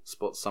Hobble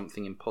spots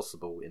something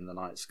impossible in the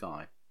night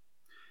sky.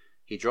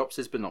 He drops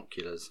his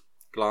binoculars,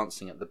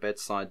 glancing at the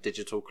bedside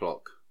digital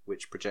clock,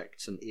 which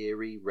projects an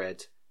eerie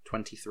red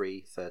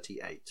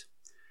 23:38.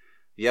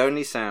 The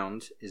only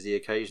sound is the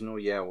occasional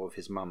yell of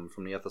his mum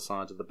from the other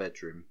side of the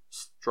bedroom,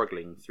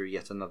 struggling through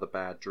yet another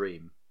bad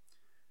dream.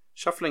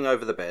 Shuffling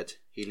over the bed,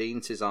 he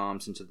leans his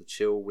arms into the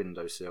chill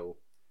windowsill.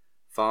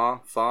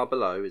 Far, far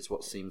below is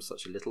what seems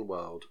such a little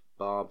world,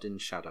 barbed in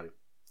shadow.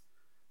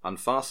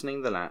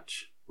 Unfastening the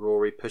latch,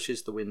 Rory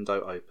pushes the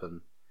window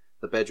open,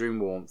 the bedroom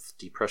warmth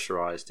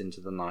depressurized into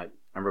the night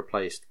and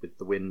replaced with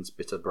the wind's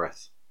bitter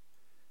breath.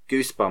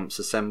 Goosebumps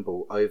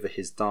assemble over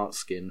his dark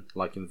skin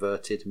like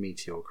inverted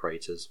meteor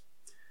craters.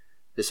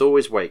 This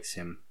always wakes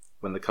him,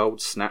 when the cold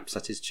snaps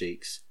at his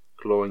cheeks,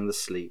 clawing the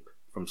sleep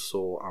from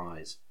sore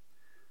eyes.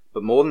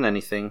 But more than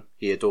anything,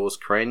 he adores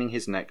craning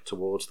his neck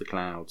towards the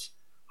clouds,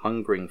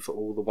 hungering for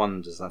all the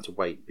wonders that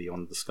await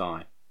beyond the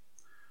sky.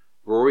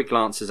 Rory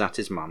glances at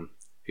his mum,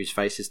 whose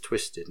face is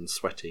twisted and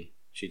sweaty.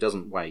 She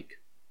doesn't wake.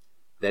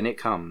 Then it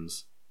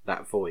comes,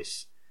 that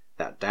voice,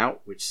 that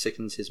doubt which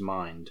sickens his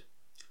mind.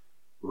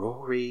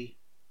 Rory,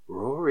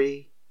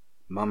 Rory,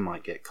 Mum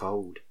might get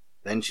cold,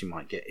 then she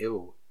might get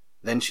ill,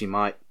 then she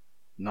might...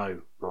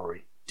 No,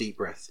 Rory, deep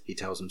breath, he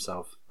tells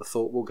himself, the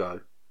thought will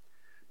go.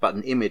 But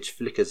an image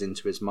flickers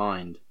into his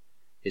mind,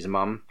 his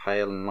mum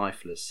pale and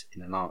lifeless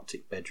in an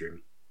Arctic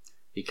bedroom.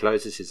 He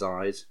closes his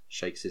eyes,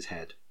 shakes his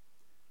head.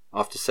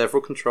 After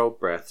several controlled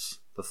breaths,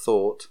 the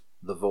thought,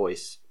 the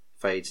voice,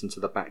 fades into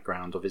the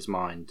background of his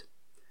mind.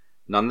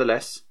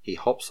 Nonetheless, he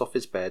hops off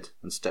his bed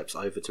and steps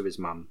over to his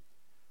mum,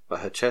 but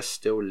her chest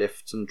still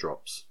lifts and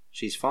drops.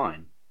 She's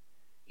fine.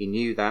 He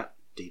knew that,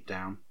 deep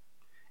down.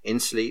 In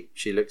sleep,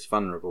 she looks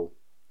vulnerable,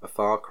 a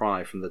far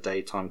cry from the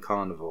daytime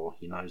carnivore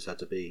he knows her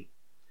to be.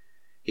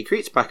 He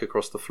creeps back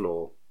across the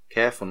floor,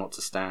 careful not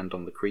to stand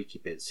on the creaky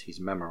bits he's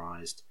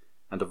memorized,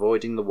 and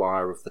avoiding the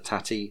wire of the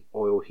tatty,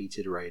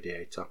 oil-heated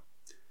radiator.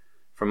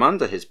 From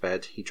under his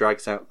bed, he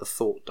drags out the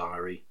thought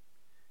diary.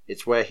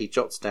 It's where he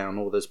jots down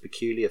all those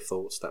peculiar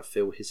thoughts that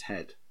fill his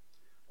head.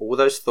 All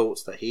those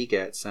thoughts that he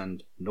gets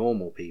and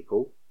normal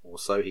people, or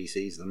so he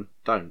sees them,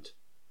 don't.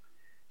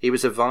 He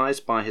was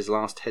advised by his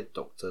last head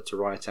doctor to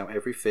write out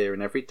every fear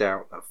and every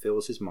doubt that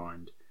fills his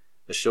mind,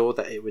 assured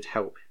that it would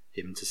help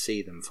him to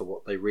see them for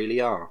what they really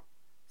are,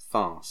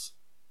 farce.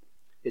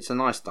 It's a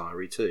nice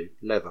diary too,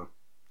 leather.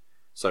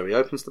 So he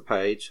opens the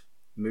page.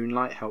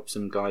 Moonlight helps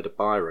him guide a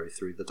biro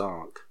through the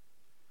dark.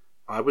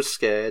 I was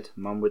scared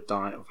Mum would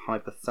die of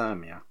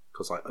hypothermia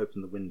because I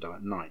opened the window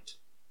at night.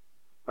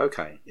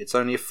 Okay, it's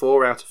only a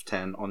 4 out of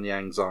 10 on the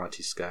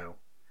anxiety scale.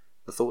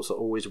 The thoughts are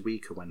always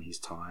weaker when he's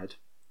tired.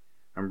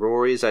 And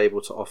Rory is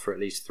able to offer at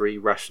least 3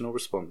 rational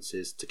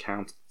responses to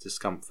counter the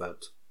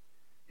discomfort.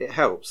 It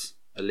helps,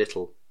 a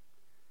little.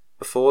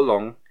 Before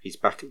long, he's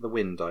back at the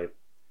window,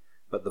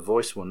 but the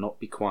voice will not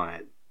be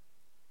quiet.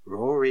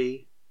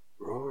 Rory,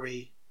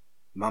 Rory,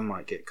 Mum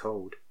might get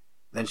cold,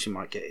 then she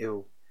might get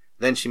ill,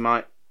 then she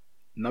might...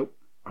 Nope,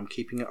 I'm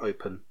keeping it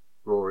open,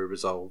 Rory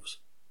resolves.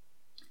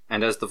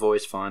 And as the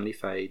voice finally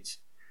fades,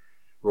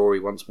 Rory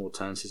once more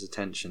turns his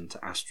attention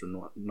to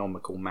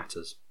astronomical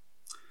matters.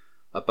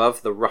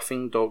 Above the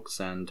roughing dogs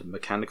and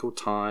mechanical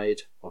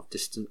tide of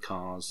distant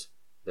cars,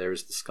 there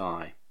is the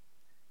sky.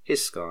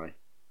 His sky.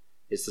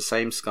 It's the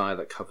same sky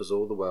that covers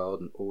all the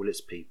world and all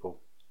its people,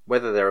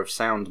 whether they're of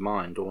sound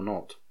mind or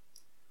not.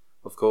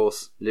 Of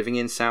course, living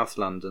in South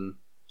London,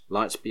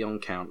 lights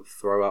beyond count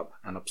throw up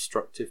an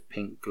obstructive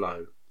pink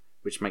glow,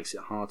 which makes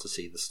it hard to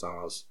see the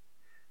stars.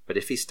 But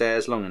if he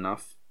stares long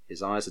enough,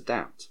 his eyes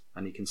adapt,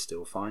 and he can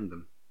still find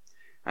them,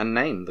 and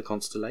name the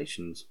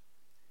constellations.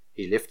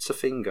 He lifts a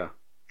finger,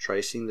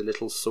 tracing the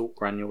little salt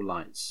granule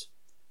lights.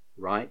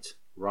 Right,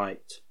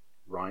 right,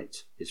 right,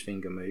 his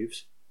finger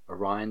moves.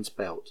 Orion's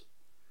belt.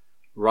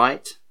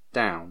 Right,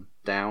 down,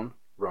 down,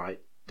 right,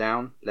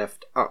 down,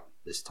 left, up,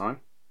 this time.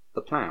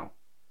 The plough.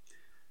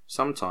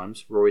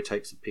 Sometimes Rory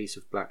takes a piece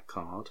of black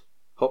card,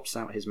 pops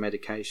out his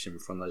medication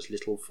from those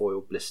little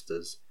foil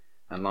blisters,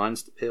 and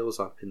lines the pills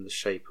up in the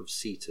shape of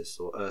Cetus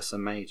or Ursa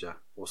Major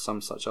or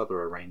some such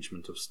other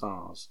arrangement of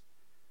stars.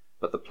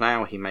 But the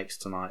plough he makes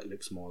tonight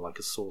looks more like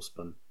a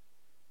saucepan.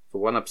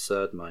 For one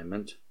absurd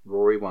moment,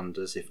 Rory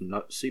wonders if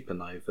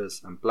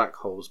supernovas and black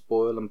holes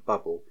boil and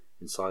bubble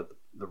inside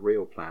the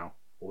real plough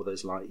all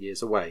those light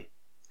years away.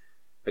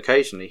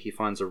 Occasionally he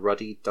finds a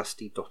ruddy,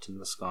 dusty dot in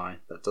the sky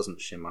that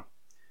doesn't shimmer,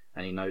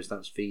 and he knows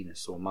that's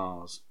Venus or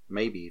Mars,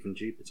 maybe even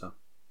Jupiter.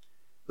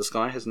 The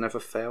sky has never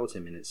failed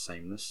him in its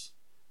sameness,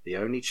 the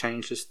only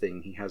changeless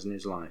thing he has in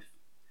his life,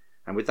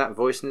 and with that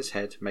voice in his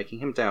head making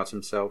him doubt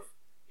himself,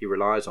 he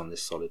relies on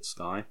this solid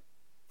sky.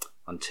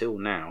 Until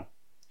now.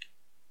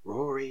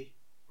 Rory,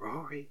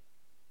 Rory.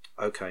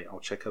 Okay, I'll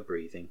check her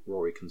breathing,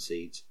 Rory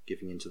concedes,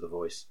 giving in to the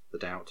voice, the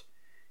doubt.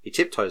 He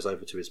tiptoes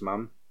over to his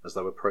mum, as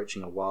though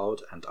approaching a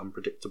wild and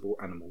unpredictable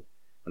animal,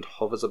 and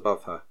hovers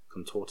above her,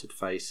 contorted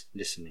face,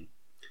 listening.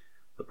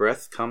 The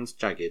breath comes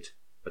jagged,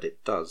 but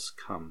it does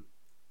come.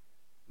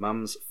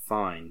 Mum's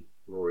fine,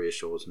 Rory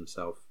assures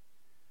himself.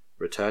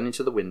 Returning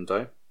to the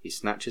window, he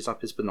snatches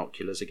up his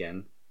binoculars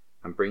again,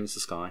 and brings the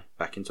sky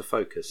back into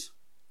focus.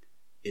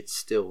 It's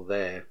still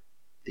there,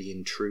 the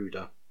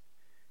intruder.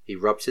 He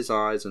rubs his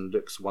eyes and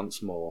looks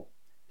once more,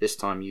 this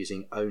time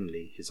using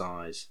only his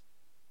eyes.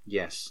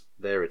 Yes,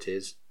 there it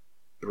is.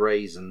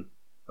 Brazen,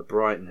 a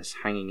brightness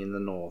hanging in the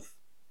north.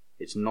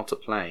 It's not a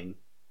plane.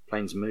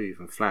 Planes move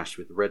and flash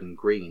with red and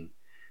green.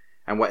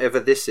 And whatever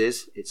this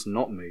is, it's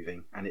not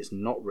moving, and it's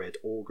not red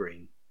or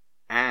green.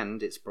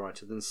 And it's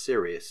brighter than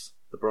Sirius,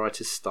 the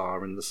brightest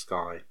star in the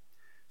sky.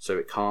 So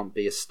it can't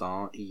be a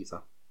star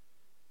either.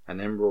 And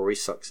then Rory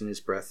sucks in his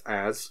breath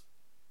as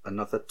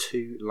another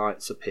 2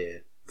 lights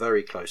appear,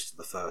 very close to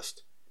the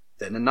first.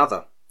 Then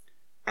another.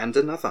 And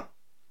another.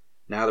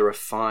 Now there are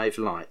 5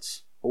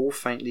 lights, all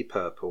faintly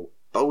purple,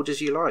 bold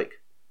as you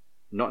like.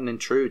 Not an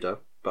intruder,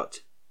 but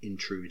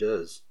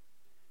intruders.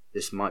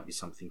 This might be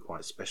something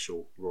quite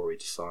special, Rory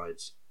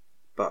decides.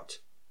 But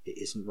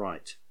it isn't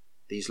right.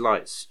 These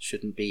lights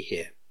shouldn't be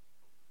here.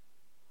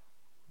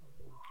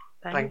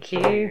 Thank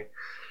you.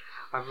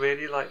 I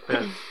really like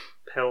the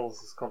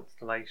pills as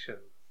constellation.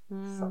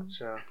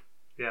 Such a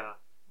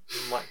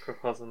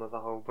microcosm of the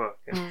whole book.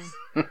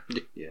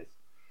 Yes.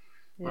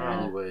 Yeah.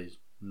 Always.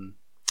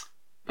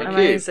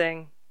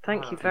 Amazing.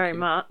 Thank you Thank very you.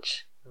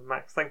 much.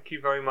 Max, thank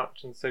you very much.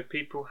 And so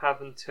people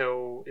have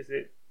until, is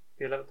it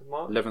the 11th of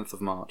March? 11th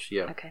of March,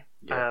 yeah. Okay.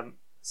 Yeah.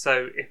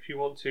 So if you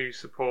want to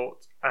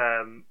support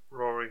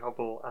Rory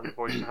Hobble and the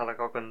Voyage to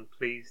Halagogan,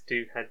 please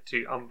do head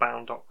to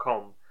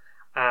unbound.com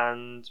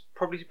and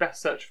probably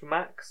best search for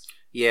Max.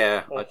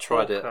 Yeah, Or I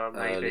tried Hawker, it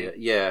maybe.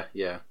 earlier.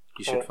 Yeah,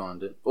 you should Or-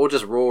 find it. Or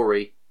just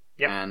Rory.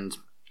 Yep. And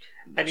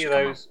Any of just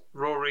come those,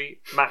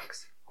 Rory,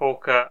 Max,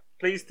 Hawker,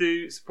 please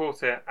do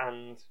support it.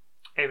 And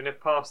even if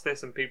past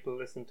this and people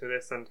listen to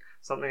this and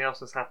something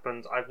else has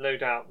happened, I've no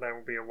doubt there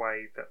will be a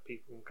way that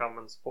people can come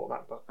and support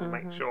that book and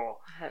make sure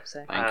I hope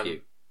so. Thank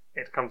you.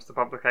 it comes to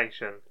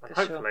publication. And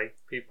For hopefully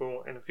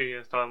people in a few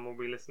years' time will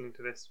be listening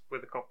to this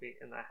with a copy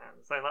in their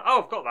hands, saying like,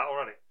 "Oh, I've got that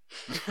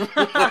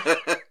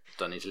already."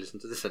 Don't need to listen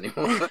to this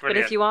anymore. But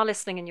Brilliant. if you are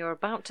listening and you're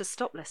about to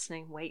stop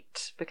listening,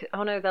 wait. Because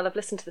they'll have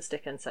listened to the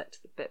stick insect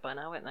bit by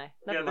now, won't they?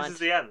 Never Yeah, mind. this is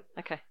the end.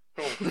 Okay.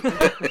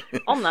 Cool.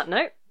 On that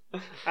note,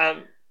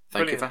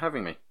 Thank you for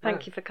having me.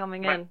 thank you for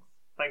coming in.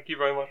 Thank you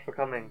very much for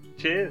coming.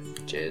 Cheers.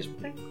 Cheers.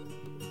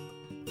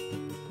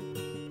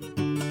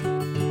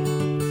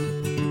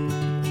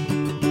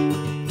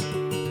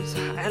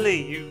 So,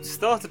 Ellie, you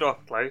started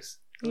off close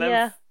and then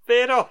Yeah.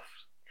 veered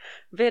off.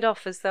 Veered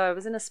off as though I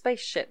was in a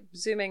spaceship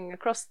zooming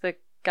across the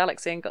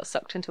galaxy and got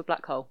sucked into a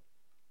black hole.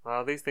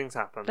 Well, these things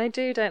happen. They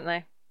do, don't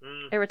they?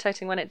 Mm.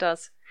 Irritating when it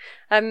does.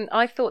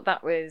 I thought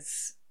that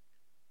was...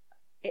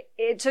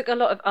 It took a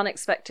lot of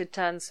unexpected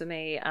turns for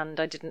me, and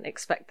I didn't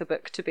expect the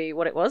book to be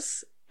what it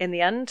was in the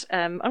end.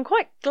 I'm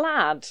quite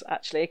glad,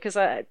 actually, because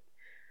I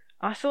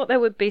thought there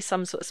would be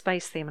some sort of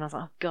space theme, and I was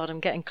like, oh God, I'm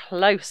getting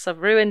close. I've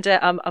ruined it.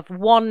 I've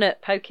won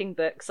at poking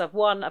books. I've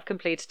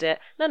completed it.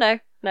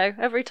 No.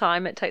 Every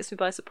time it takes me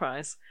by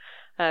surprise.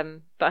 But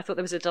I thought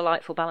there was a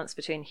delightful balance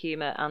between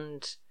humour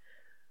and,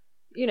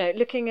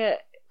 looking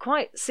at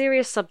quite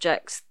serious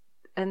subjects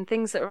and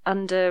things that are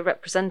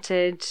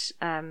underrepresented,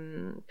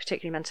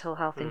 particularly mental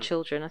health in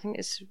children. I think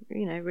it's,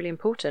 really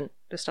important,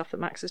 the stuff that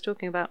Max is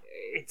talking about.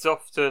 It's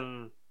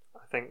often,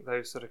 I think,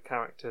 those sort of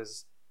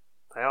characters,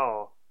 they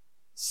are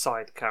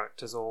side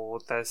characters, or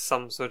there's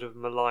some sort of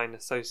malign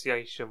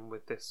association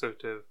with this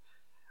sort of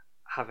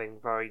having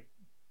very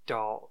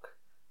dark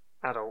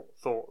adult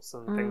thoughts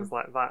and things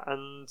like that.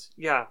 And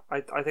yeah,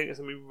 I think it's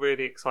going to be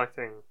really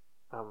exciting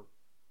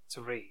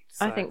to read.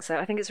 So. I think so.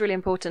 I think it's really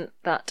important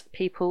that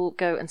people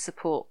go and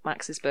support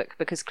Max's book,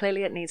 because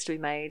clearly it needs to be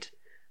made.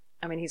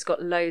 I mean, he's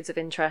got loads of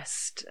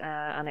interest,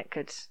 and it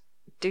could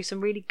do some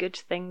really good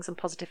things and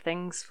positive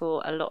things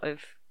for a lot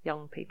of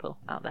young people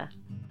out there.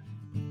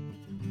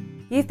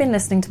 You've been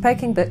listening to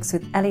Poking Books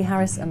with Ellie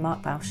Harris and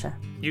Mark Bauscher.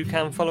 You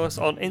can follow us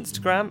on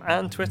Instagram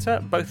and Twitter.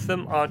 Both of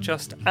them are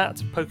just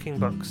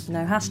 @PokingBooks.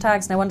 No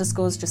hashtags, no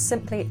underscores, just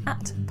simply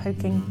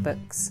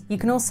 @PokingBooks. You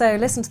can also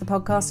listen to the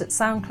podcast at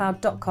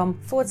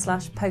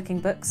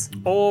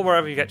soundcloud.com/PokingBooks. Or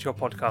wherever you get your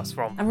podcasts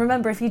from. And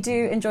remember, if you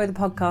do enjoy the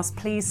podcast,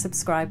 please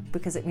subscribe,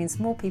 because it means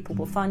more people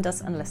will find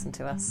us and listen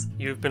to us.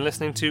 You've been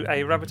listening to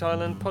a Rabbit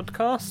Island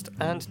podcast,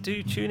 and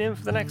do tune in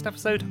for the next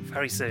episode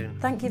very soon.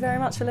 Thank you very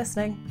much for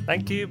listening.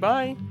 Thank you,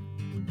 bye.